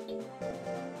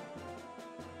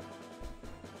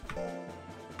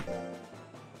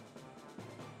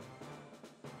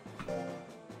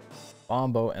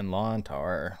 Bombo and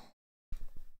Lontar.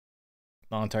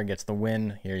 Lontar gets the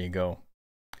win. Here you go.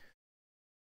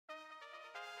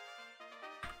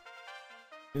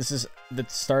 This is the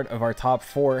start of our top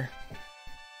 4.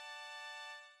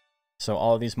 So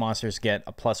all of these monsters get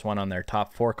a +1 on their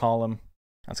top 4 column.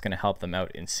 That's going to help them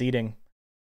out in seeding.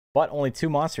 But only 2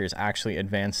 monsters actually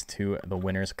advance to the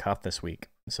Winner's Cup this week.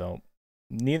 So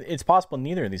it's possible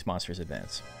neither of these monsters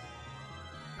advance.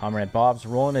 Comrade Bob's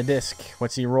rolling a disc.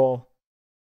 What's he roll?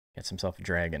 Gets himself a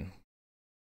dragon.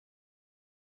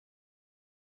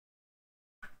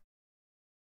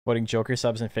 Putting Joker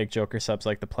subs and fake Joker subs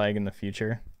like the plague in the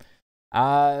future.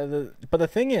 But the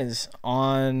thing is,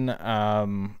 on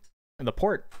the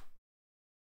port,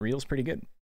 Real's pretty good.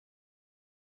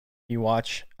 You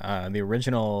watch the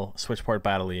original Switch port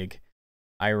Battle League,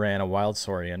 I ran a Wild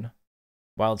Saurian.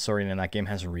 Wild Saurian in that game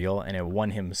has Real, and it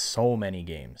won him so many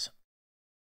games.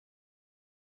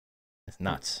 It's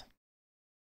nuts.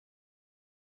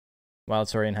 Wild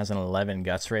Saurian has an 11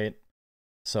 guts rate,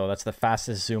 so that's the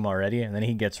fastest zoom already, and then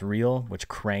he gets Real, which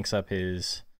cranks up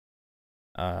his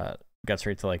guts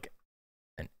rate to like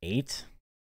an 8,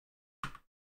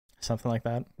 something like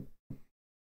that.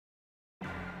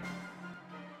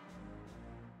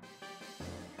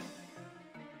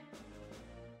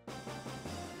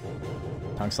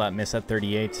 Tongue slap miss at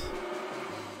 38.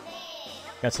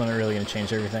 That's not really gonna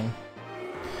change everything.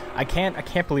 I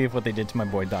can't believe what they did to my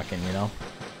boy Duckin, you know?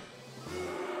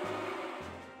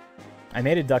 I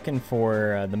made a Duckin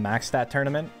for the max stat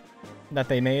tournament that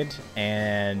they made,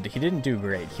 and he didn't do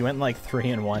great. He went like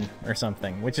 3-1 or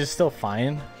something, which is still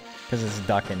fine because it's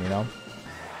Duckin, you know.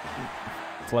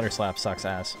 Flutter Slap sucks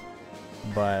ass,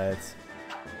 but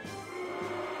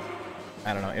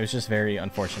I don't know. It was just very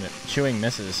unfortunate. Chewing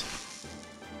misses.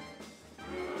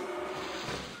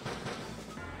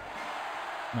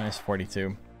 Minus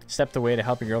 42. Stepped away to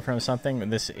help your girlfriend with something.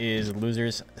 This is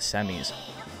losers semis.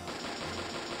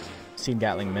 Seed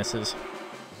Gatling misses.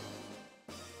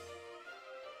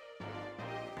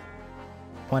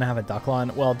 Want to have a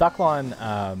Ducklon? Well,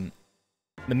 Ducklon,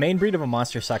 the main breed of a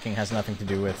monster sucking has nothing to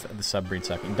do with the sub-breed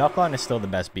sucking. Ducklon is still the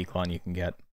best Beaklon you can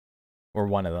get. Or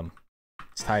one of them.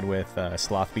 It's tied with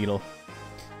Sloth Beetle.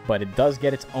 But it does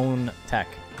get its own tech.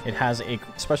 It has a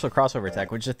special crossover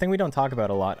tech, which is a thing we don't talk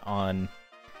about a lot on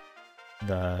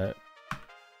the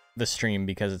stream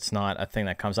because it's not a thing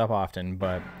that comes up often,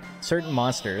 but certain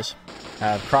monsters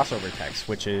have crossover techs,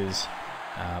 which is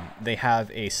they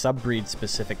have a sub-breed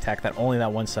specific tech that only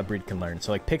that one sub-breed can learn.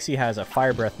 So like Pixie has a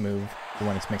Fire Breath move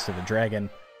when it's mixed with a dragon,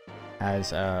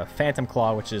 has a Phantom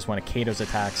Claw, which is one of Kato's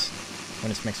attacks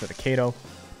when it's mixed with a Kato.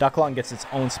 Ducklon gets its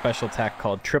own special tech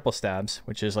called Triple Stabs,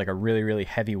 which is like a really, really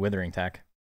heavy withering tech.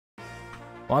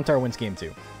 Lontar wins game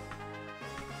 2.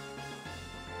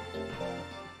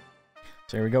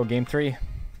 So here we go, game 3.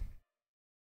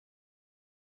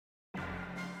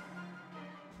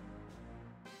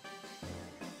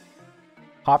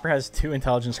 Hopper has 2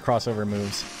 intelligence crossover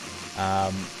moves.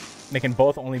 They can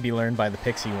both only be learned by the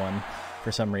Pixie one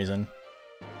for some reason.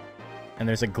 And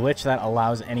there's a glitch that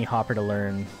allows any hopper to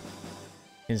learn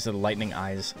his lightning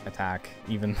eyes attack,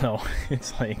 even though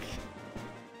it's like...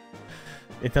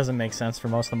 It doesn't make sense for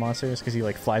most of the monsters because he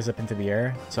like flies up into the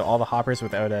air. So all the hoppers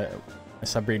without a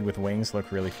subbreed with wings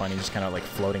look really funny, just kind of like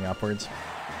floating upwards.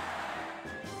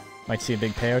 Might see a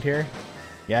big payout here.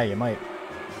 Yeah, you might.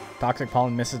 Toxic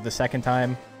Pollen misses the second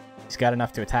time. He's got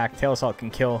enough to attack. Tail Assault can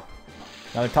kill.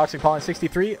 Another Toxic Pollen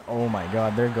 63. Oh my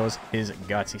god, there goes his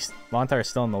guts. Lontar is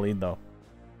still in the lead though.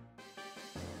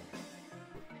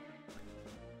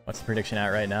 What's the prediction at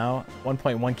right now?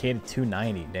 1.1k to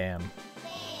 290, damn.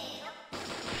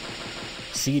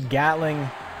 Seed Gatling,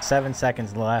 7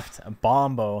 seconds left.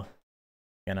 Bombo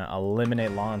gonna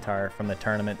eliminate Lontar from the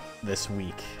tournament this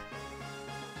week.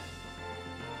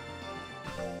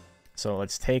 So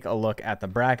let's take a look at the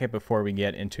bracket before we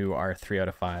get into our 3 out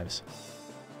of 5s.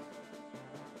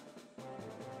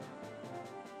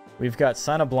 We've got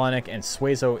Son of Blonic and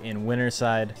Suezo in winner's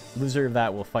side. Loser of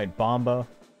that will fight Bombo.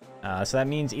 So that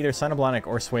means either Son of Blonic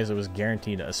or Suezo is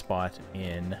guaranteed a spot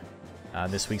in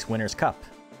this week's Winner's Cup.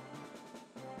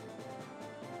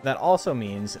 That also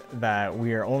means that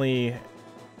we are only,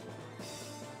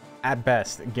 at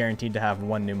best, guaranteed to have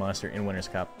one new monster in Winner's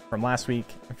Cup. From last week,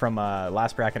 from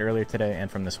last bracket earlier today, and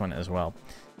from this one as well.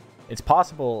 It's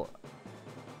possible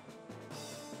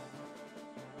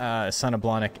Son of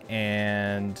Blonic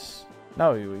and...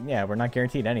 No, yeah, we're not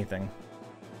guaranteed anything.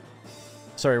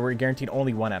 Sorry, we're guaranteed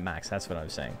only one at max. That's what I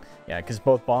was saying. Yeah, because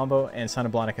both Bombo and Son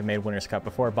of Blonic have made Winner's Cup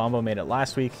before. Bombo made it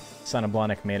last week. Son of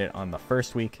Blonic made it on the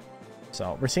first week.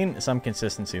 So we're seeing some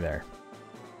consistency there.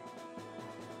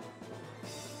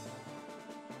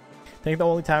 I think the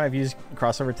only time I've used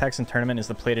crossover text in tournament is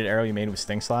the plated arrow you made with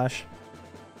Sting Slash.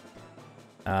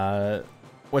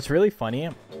 What's really funny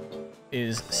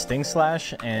is Sting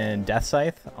Slash and Death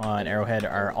Scythe on Arrowhead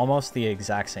are almost the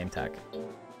exact same tech.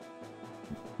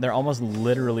 They're almost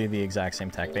literally the exact same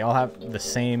tech. They all have the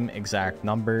same exact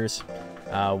numbers.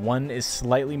 One is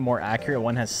slightly more accurate,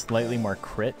 one has slightly more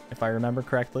crit, if I remember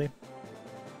correctly.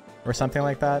 Or something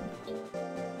like that.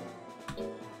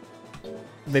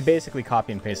 They basically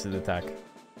copy and pasted the tech.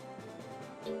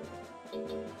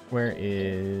 Where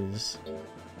is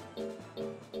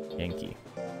Yankee?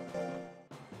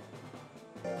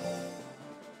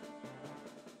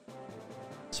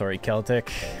 Sorry,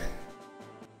 Celtic.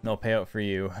 No payout for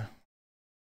you.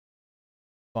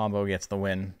 Bombo gets the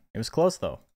win. It was close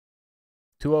though.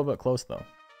 2-0, but close though.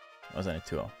 Wasn't it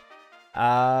 2-0?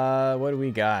 What do we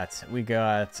got? We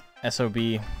got SOB.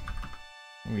 We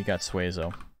got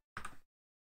Suezo.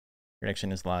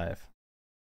 Prediction is live.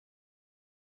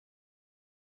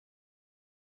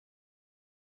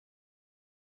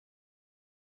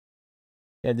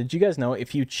 Yeah, did you guys know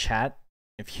if you chat,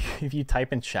 if you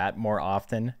type in chat more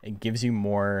often, it gives you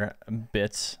more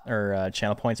bits or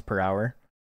channel points per hour?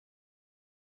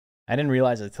 I didn't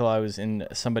realize it until I was in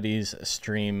somebody's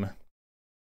stream,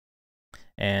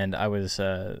 and I was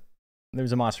there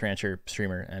was a Monster Rancher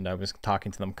streamer, and I was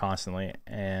talking to them constantly,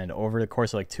 and over the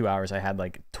course of like 2 hours, I had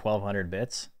like 1,200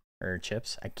 bits or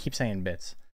chips. I keep saying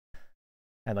bits.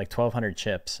 I had like 1,200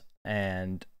 chips,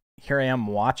 and here I am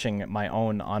watching my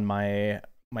own on my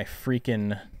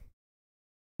freaking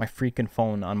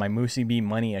phone on my Moosey B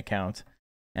Money account,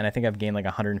 and I think I've gained like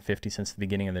 150 since the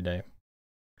beginning of the day.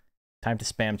 Time to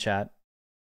spam chat.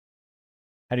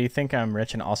 How do you think I'm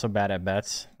rich and also bad at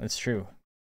bets? That's true.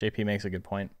 JP makes a good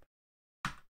point.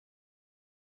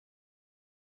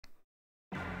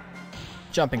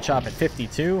 Jumping Chop at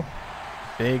 52.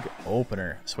 Big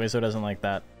opener. Suezo doesn't like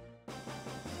that.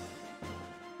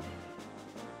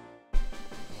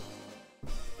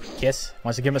 Kiss.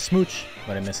 Wants to give him a smooch,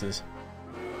 but it misses.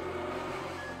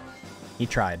 He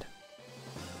tried.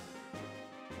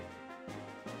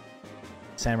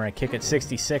 Samurai Kick at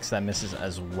 66. That misses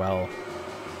as well.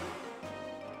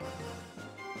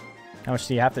 How much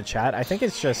do you have to chat? I think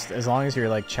it's just as long as you're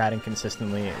like chatting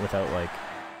consistently without like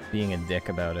being a dick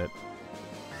about it.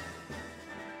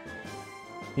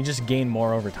 You just gain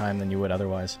more over time than you would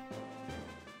otherwise.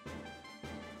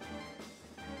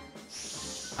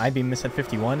 IB miss at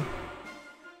 51.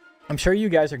 I'm sure you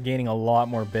guys are gaining a lot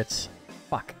more bits.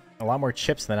 Fuck. A lot more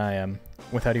chips than I am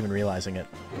without even realizing it.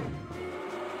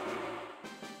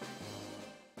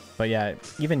 But yeah,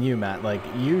 even you, Matt, like,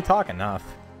 you talk enough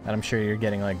that I'm sure you're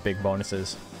getting like big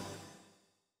bonuses.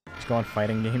 Just go on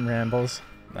fighting game rambles.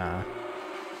 Nah.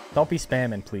 Don't be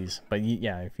spamming, please. But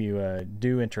yeah, if you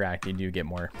do interact, you do get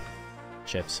more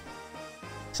chips.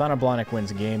 Son of Blonic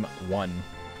wins game 1.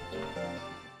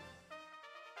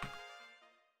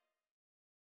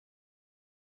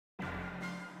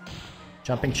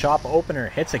 Jumping Chop opener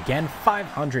hits again.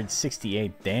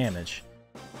 568 damage.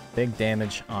 Big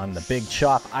damage on the big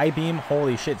chop. I-beam,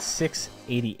 holy shit,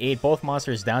 688. Both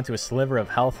monsters down to a sliver of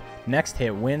health. Next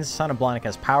hit wins. Son of Blonic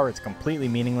has power. It's completely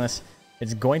meaningless.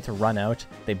 It's going to run out.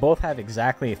 They both have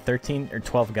exactly a 13 or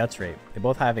 12 guts rate. They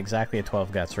both have exactly a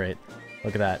 12 guts rate.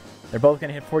 Look at that. They're both going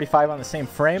to hit 45 on the same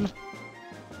frame.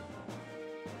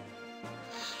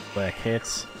 Quick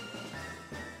hits.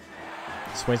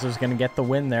 Suezo's going to get the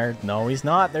win there. No, he's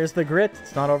not. There's the grit.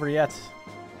 It's not over yet.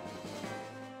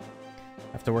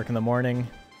 Have to work in the morning,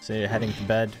 so you're heading to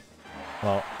bed.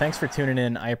 Well, thanks for tuning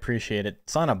in. I appreciate it.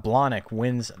 Son of Blonic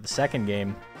wins the second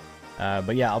game.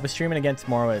 But yeah, I'll be streaming again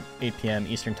tomorrow at 8 p.m.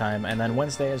 Eastern Time, and then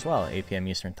Wednesday as well, 8 p.m.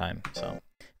 Eastern Time. So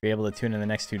if you're able to tune in the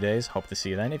next 2 days, hope to see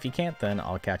you then. If you can't, then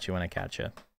I'll catch you when I catch you.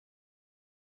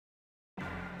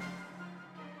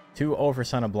 2-0 for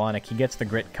Son of Blonic. He gets the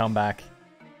grit comeback.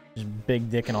 Just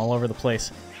big dicking all over the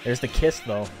place. There's the kiss,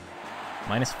 though.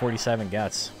 Minus 47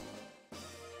 guts.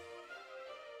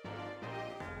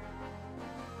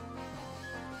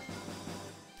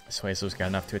 Suezo's got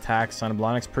enough to attack. Son of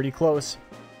Blonic's pretty close.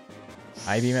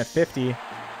 I-beam at 50.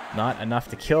 Not enough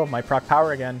to kill. Might proc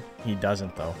power again. He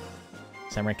doesn't, though.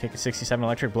 Samurai kick at 67.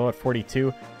 Electric blow at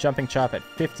 42. Jumping chop at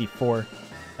 54.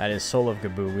 That is Soul of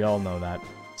Gaboo. We all know that.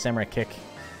 Samurai kick.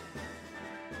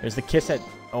 There's the kiss at...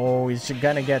 Oh, he's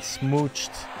gonna get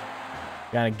smooched.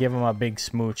 Gotta give him a big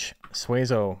smooch.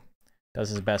 Suezo does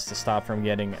his best to stop from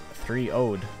getting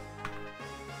 3-0'd.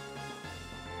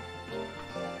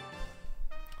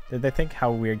 Did they think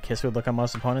how weird Kiss would look on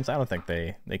most opponents? I don't think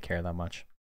they care that much.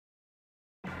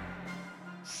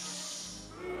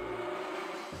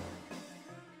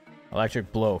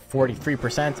 Electric blow,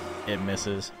 43%. It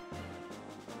misses.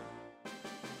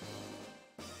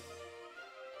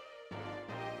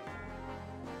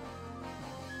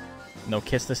 No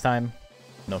kiss this time.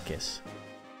 No kiss.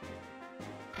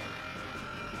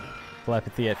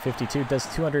 Telepathy at 52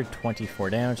 does 224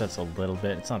 damage. That's a little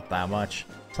bit. It's not that much.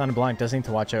 Son of Blonic does need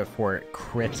to watch out for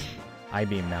crit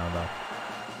I-beam now, though.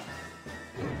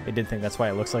 They did think that's why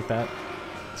it looks like that.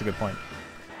 That's a good point.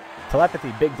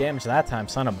 Telepathy, big damage that time.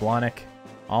 Son of Blonic,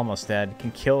 almost dead.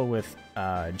 Can kill with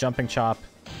jumping chop.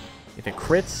 If it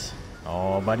crits,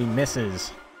 oh, but he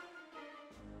misses.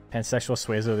 Pansexual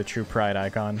Suezo, the true pride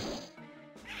icon.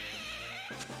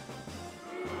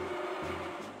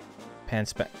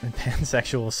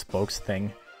 Pansexual spokes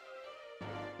thing.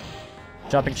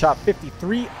 Jumping chop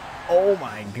 53. Oh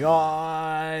my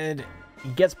god. He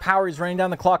gets power. He's running down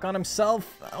the clock on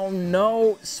himself. Oh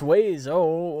no.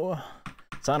 Suezo.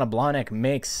 Son of Blonic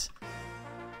makes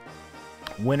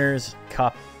Winners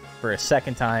Cup for a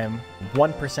second time.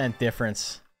 1%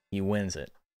 difference. He wins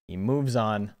it. He moves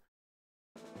on.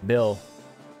 Bill.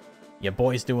 Your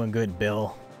boy's doing good,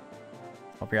 Bill.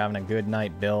 Hope you're having a good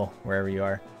night, Bill, wherever you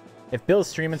are. If Bill's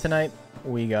streaming tonight,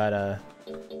 we gotta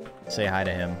say hi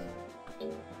to him.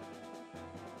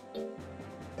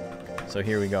 So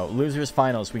here we go. Losers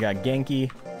finals. We got Genki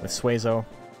with Suezo.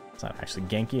 It's not actually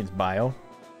Genki, it's Bio.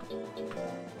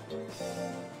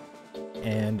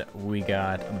 And we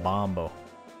got Bombo.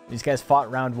 These guys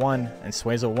fought round 1, and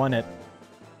Suezo won it.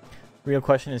 Real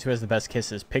question is who has the best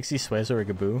kisses, Pixie, Suezo, or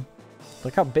Gaboo?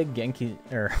 Look how big Genki,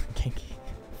 or Genki,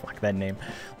 fuck that name.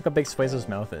 Look how big Suezo's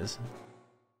mouth is.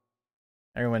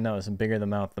 Everyone knows, the bigger the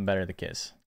mouth, the better the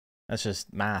kiss. That's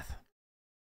just math.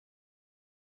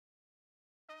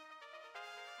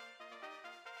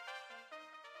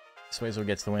 Suezo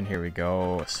gets the win. Here we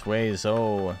go.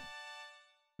 Suezo.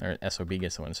 Or SOB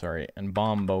gets the win, sorry. And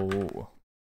Bombo.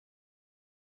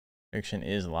 Prediction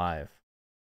is live.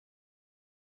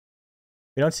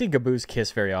 We don't see Gaboo's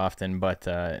kiss very often, but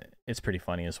it's pretty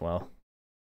funny as well.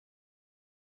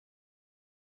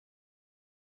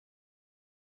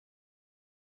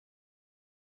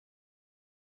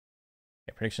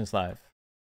 Yeah, predictions live.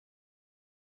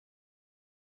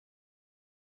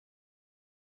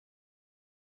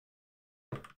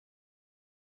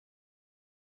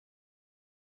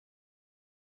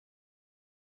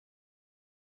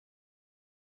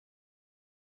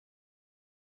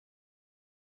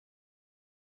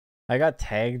 I got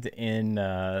tagged in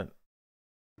the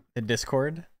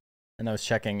Discord, and I was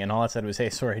checking, and all it said was, "Hey,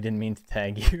 sorry, I didn't mean to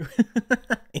tag you,"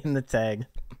 in the tag.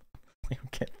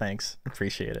 Okay, thanks.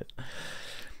 Appreciate it.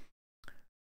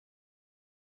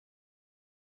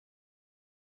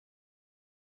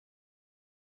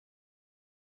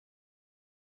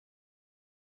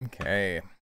 Okay.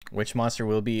 Which monster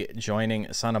will be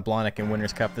joining Son of Blonic in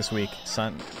Winners Cup this week?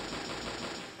 Son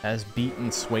has beaten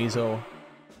Suezo.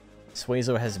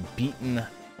 Suezo has beaten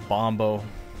Bombo.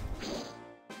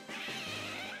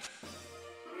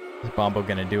 Is Bombo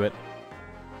gonna do it?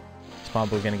 Is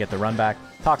Bombo gonna get the run back?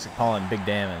 Toxic Pollen, big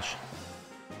damage.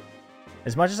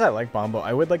 As much as I like Bombo,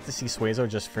 I would like to see Suezo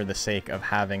just for the sake of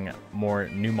having more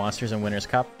new monsters in Winners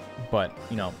Cup. But,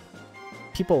 you know,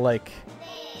 people like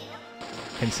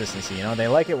consistency, you know? They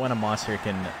like it when a monster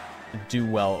can do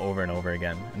well over and over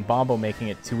again. And Bombo making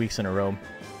it 2 weeks in a row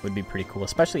would be pretty cool,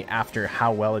 especially after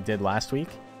how well it did last week.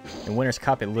 In Winners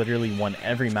Cup, it literally won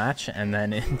every match, and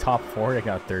then in top 4, it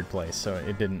got 3rd place, so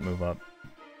it didn't move up.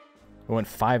 It went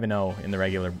 5-0 in the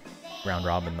regular round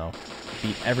robin, though.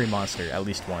 Beat every monster at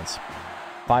least once.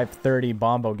 530,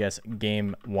 Bombo gets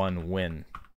game 1 win.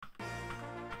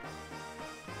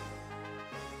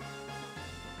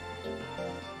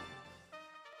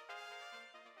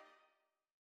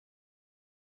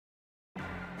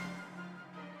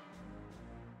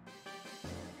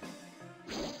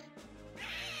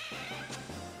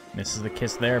 Misses the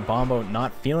kiss there. Bombo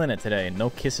not feeling it today. No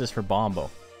kisses for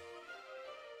Bombo.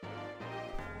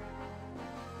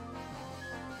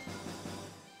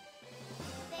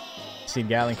 Seed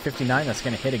Gatling 59. That's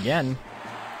going to hit again.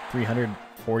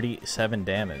 347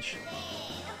 damage.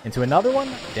 Into another one.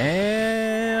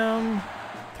 Damn.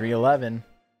 311.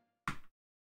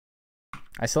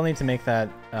 I still need to make that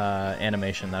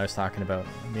animation that I was talking about.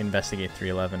 The Investigate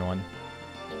 311 one.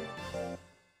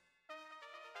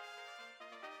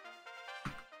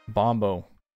 Bombo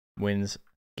wins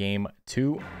game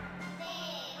 2.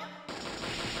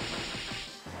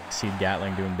 Seed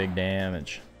Gatling doing big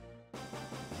damage.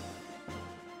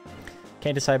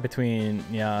 Can't decide between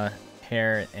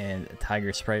Hair and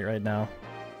Tiger Sprite right now.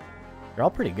 They're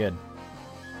all pretty good.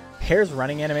 Hair's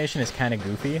running animation is kind of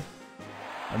goofy,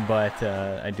 but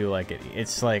I do like it.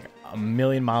 It's like a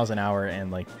million miles an hour,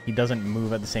 and like he doesn't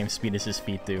move at the same speed as his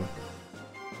feet do.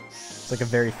 It's like a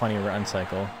very funny run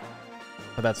cycle.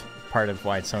 But that's part of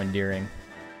why it's so endearing.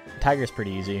 Tiger's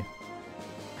pretty easy.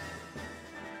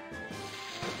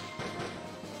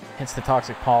 Hits the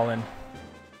Toxic Pollen.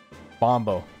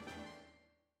 Bombo.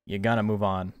 You gotta move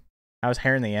on. How's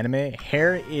Hair in the anime?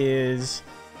 Hair is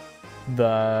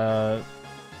the...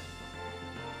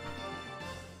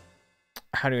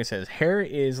 How do I say this? Hair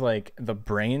is like the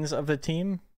brains of the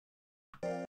team.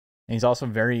 And he's also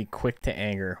very quick to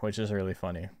anger, which is really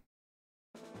funny.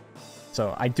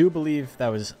 So, I do believe that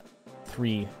was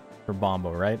 3 for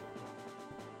Bombo, right?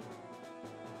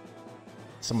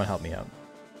 Someone help me out.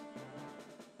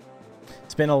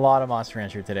 It's been a lot of Monster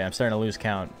Rancher today. I'm starting to lose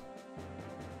count.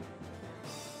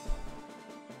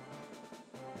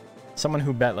 Someone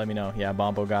who bet, let me know. Yeah,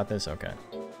 Bombo got this? Okay.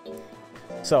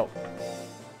 So.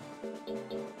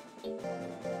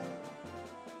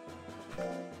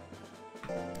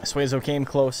 Suezo came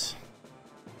close.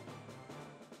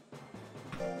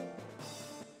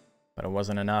 But it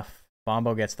wasn't enough.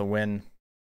 Bombo gets the win.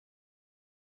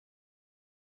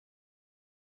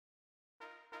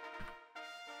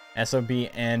 SOB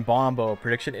and Bombo.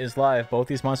 Prediction is live. Both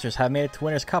these monsters have made it to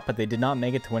Winners Cup, but they did not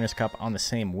make it to Winners Cup on the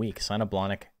same week.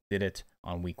 Cynoblonic did it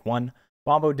on week 1.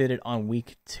 Bombo did it on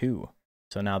week 2.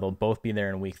 So now they'll both be there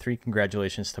in week 3.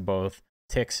 Congratulations to both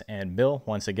Tix and Bill.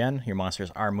 Once again, your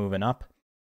monsters are moving up.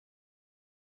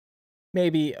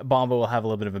 Maybe Bombo will have a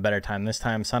little bit of a better time this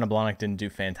time. Cynoblonic didn't do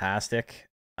fantastic.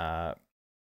 But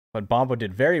Bombo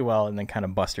did very well and then kind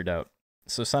of busted out.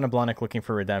 So Cynoblonic looking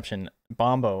for redemption.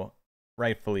 Bombo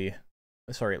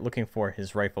looking for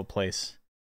his rightful place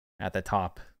at the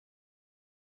top.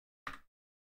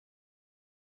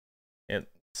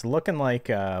 It's looking like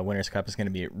Winners Cup is going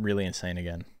to be really insane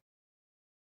again.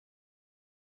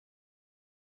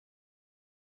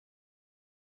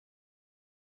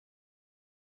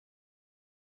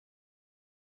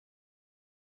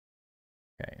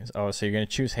 Okay. Oh, so you're going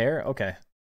to choose Hair? Okay.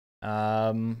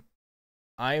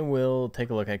 I will take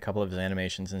a look at a couple of his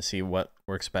animations and see what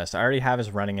works best. I already have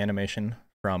his running animation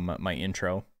from my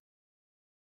intro.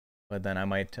 But then I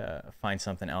might find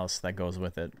something else that goes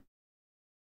with it.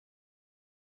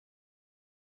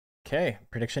 Okay.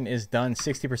 Prediction is done.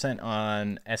 60%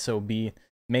 on SOB.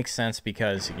 Makes sense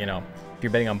because, you know, if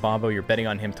you're betting on Bombo, you're betting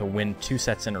on him to win 2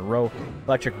 sets in a row.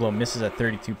 Electric Blow misses at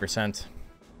 32%.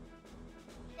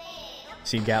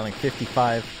 Seed Gatling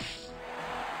 55,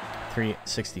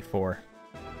 364.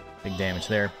 Big damage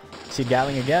there. Seed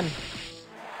Gatling again.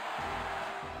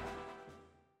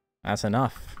 That's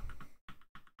enough.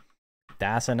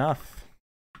 That's enough.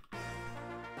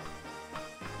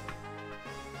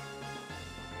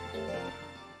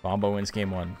 Bombo wins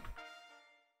game 1.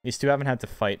 These two haven't had to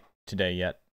fight today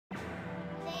yet.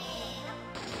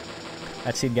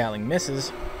 That Seed Gatling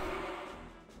misses.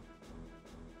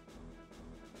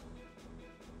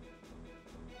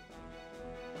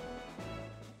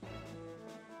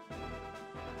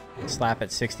 Slap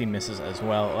at 60 misses as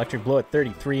well. Electric Blow at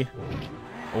 33.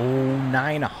 Oh,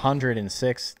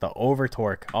 906. The over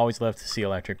torque. Always love to see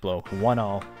electric blow.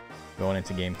 1-all going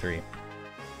into game 3.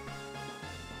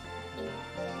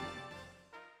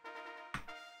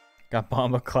 Got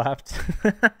Bombo clapped.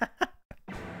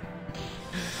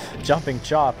 Jumping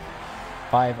chop.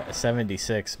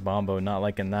 576. Bombo not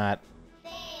liking that.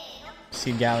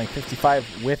 Seed Gatling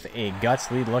 55 with a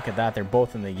guts lead. Look at that. They're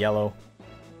both in the yellow.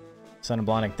 Son of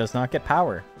Blonic does not get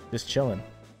power. Just chilling.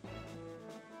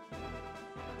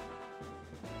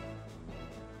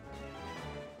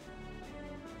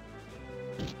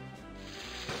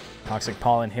 Toxic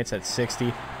Pollen hits at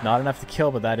 60. Not enough to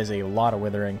kill, but that is a lot of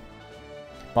withering.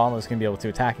 Bombo's going to be able to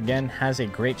attack again. Has a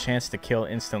great chance to kill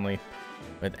instantly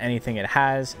with anything it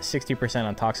has. 60%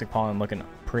 on Toxic Pollen, looking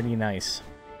pretty nice.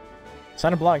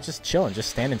 Son of Block just chilling, just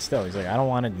standing still. He's like, I don't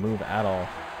want to move at all.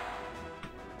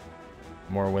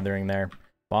 More withering there.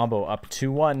 Bombo up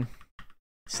 2-1.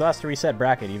 Still has to reset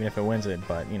bracket even if it wins it,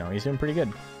 but, you know, he's doing pretty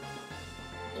good.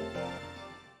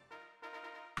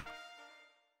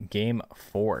 Game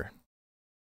 4.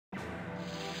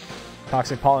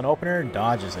 Toxic Pollen opener,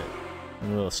 dodges it. A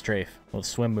little strafe, a little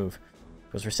swim move.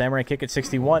 Goes for Samurai Kick at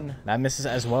 61. That misses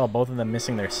as well, both of them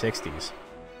missing their 60s.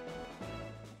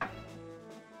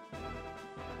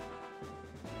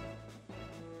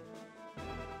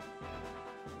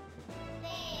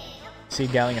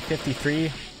 Seed Gatling at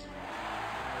 53.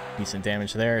 Decent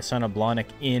damage there. Son of Blonic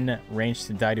in range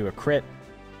to die to a crit.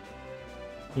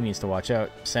 He needs to watch out.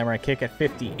 Samurai Kick at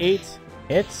 58.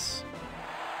 Hits.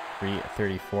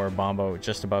 334. Bombo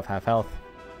just above half health.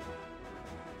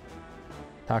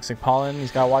 Toxic Pollen.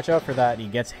 He's got to watch out for that. He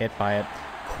gets hit by it.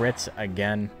 Crits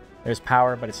again. There's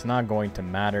power, but it's not going to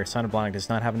matter. Son of Blonic does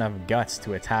not have enough guts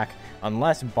to attack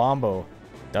unless Bombo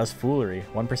does foolery.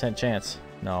 1% chance.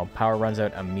 No, power runs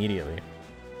out immediately.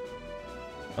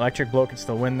 Electric Blow can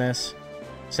still win this.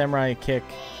 Samurai Kick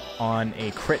on a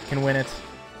crit can win it.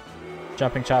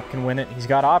 Jumping Chop can win it. He's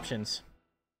got options.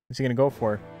 What's he going to go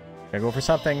for? Gonna go for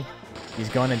something. He's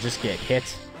going to just get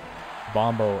hit.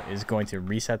 Bombo is going to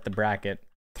reset the bracket.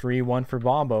 3-1 for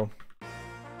Bombo.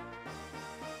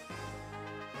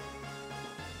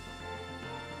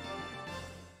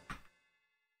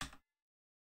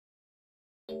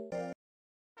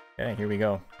 Okay, here we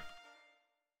go.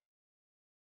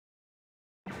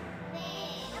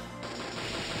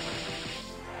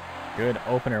 Good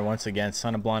opener once again.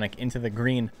 Son of Blonic into the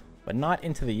green, but not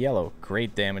into the yellow.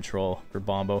 Great damage roll for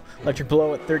Bombo. Electric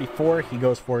Blow at 34. He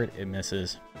goes for it. It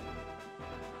misses.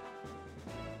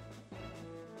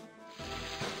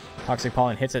 Toxic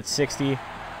Pollen hits at 60.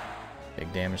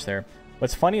 Big damage there.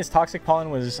 What's funny is Toxic Pollen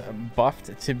was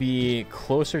buffed to be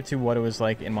closer to what it was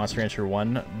like in Monster Rancher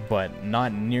 1, but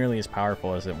not nearly as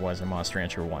powerful as it was in Monster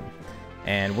Rancher 1.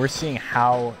 And we're seeing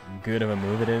how good of a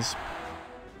move it is.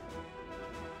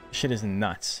 Shit is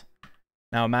nuts.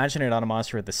 Now imagine it on a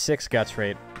monster with the 6 guts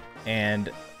rate, and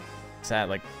it's at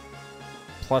like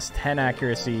plus 10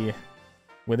 accuracy,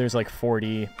 withers like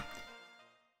 40.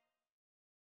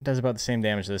 Does about the same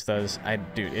damage this does.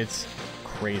 Dude, it's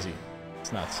crazy.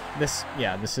 It's nuts. This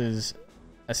is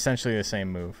essentially the same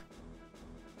move,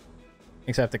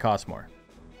 except it costs more.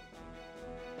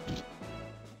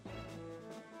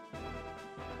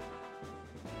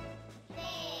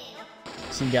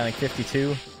 Seed Gatling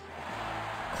 52.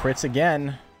 Crits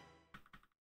again.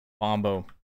 Bombo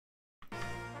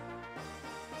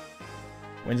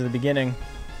wins at the beginning.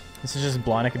 This is just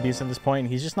Blonic abuse at this point.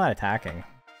 He's just not attacking.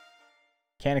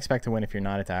 Can't expect to win if you're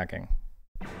not attacking.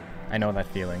 I know that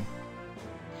feeling.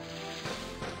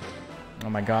 Oh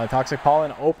my god, Toxic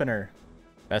Pollen opener.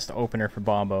 Best opener for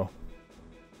Bombo.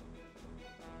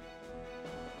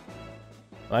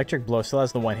 Electric Blow still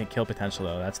has the one-hit kill potential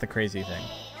though. That's the crazy thing.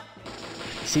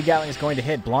 Seed Gatling is going to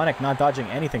hit. Blonic not dodging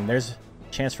anything. There's a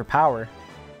chance for power.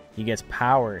 He gets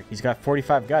power. He's got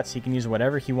 45 guts. He can use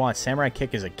whatever he wants. Samurai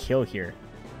Kick is a kill here.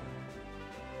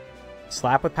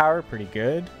 Slap with power, pretty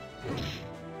good.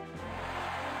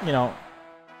 You know,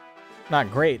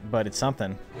 not great, but it's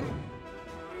something.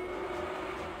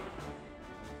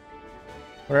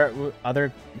 What are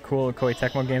other cool Koei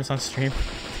Tecmo games on stream?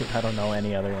 Dude, I don't know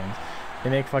any other ones. They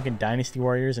make fucking Dynasty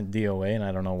Warriors and DOA, and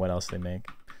I don't know what else they make.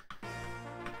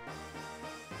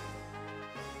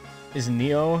 Is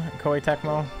Neo Koei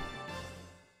Tecmo?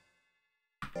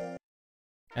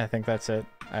 I think that's it.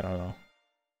 I don't know.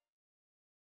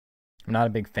 I'm not a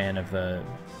big fan of the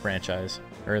franchise.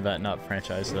 Or the, not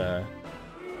franchise, the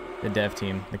dev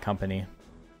team, the company.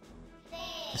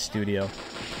 The studio.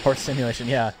 Horse Simulation,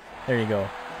 yeah. There you go.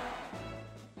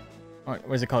 What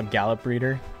was it called? Gallop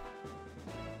Breeder?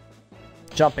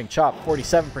 Jumping Chop,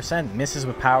 47%. Misses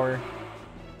with power.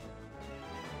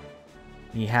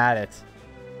 He had it.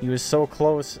 He was so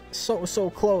close. So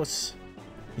close.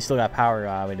 He still got power.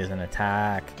 Oh, he doesn't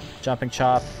attack. Jumping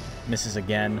chop. Misses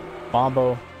again.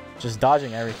 Bombo. Just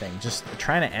dodging everything. Just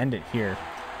trying to end it here.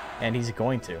 And he's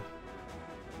going to.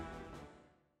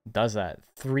 Does that.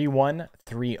 3-1,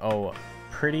 3-0.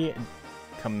 Pretty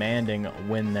commanding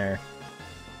win there.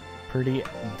 Pretty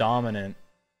dominant.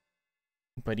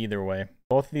 But either way,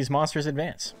 both of these monsters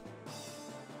advance.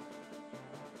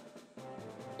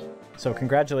 So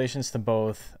congratulations to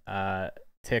both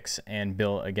Tix and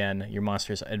Bill again. Your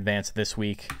monsters advanced this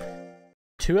week.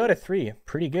 2 out of 3.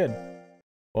 Pretty good.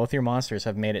 Both your monsters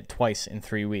have made it twice in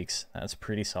 3 weeks. That's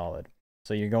pretty solid.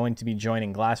 So you're going to be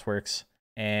joining Glassworks.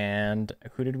 And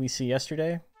who did we see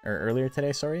yesterday? Or earlier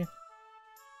today, sorry.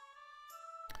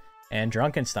 And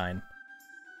Drunkenstein.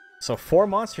 So 4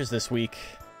 monsters this week.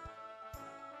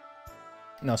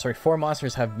 No, sorry, 4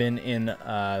 monsters have been in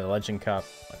the Legend Cup,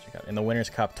 in the Winners'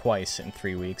 Cup twice in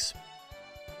 3 weeks.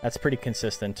 That's pretty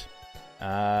consistent.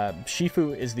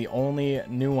 Shifu is the only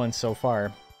new one so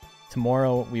far.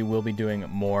 Tomorrow we will be doing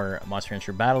more Monster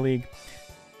Hunter Battle League.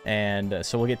 And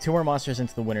so we'll get 2 more monsters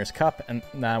into the Winners' Cup, and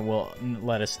that will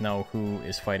let us know who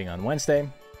is fighting on Wednesday.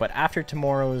 But after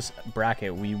tomorrow's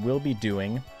bracket, we will be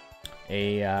doing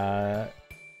a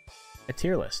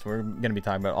tier list. We're going to be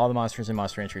talking about all the monsters in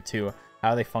Monster Hunter 2,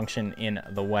 how they function in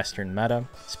the Western meta,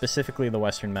 specifically the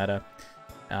Western meta.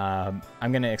 I'm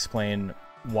going to explain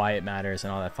why it matters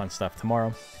and all that fun stuff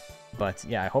tomorrow. But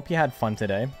yeah, I hope you had fun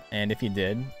today, and if you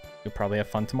did, you'll probably have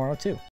fun tomorrow too.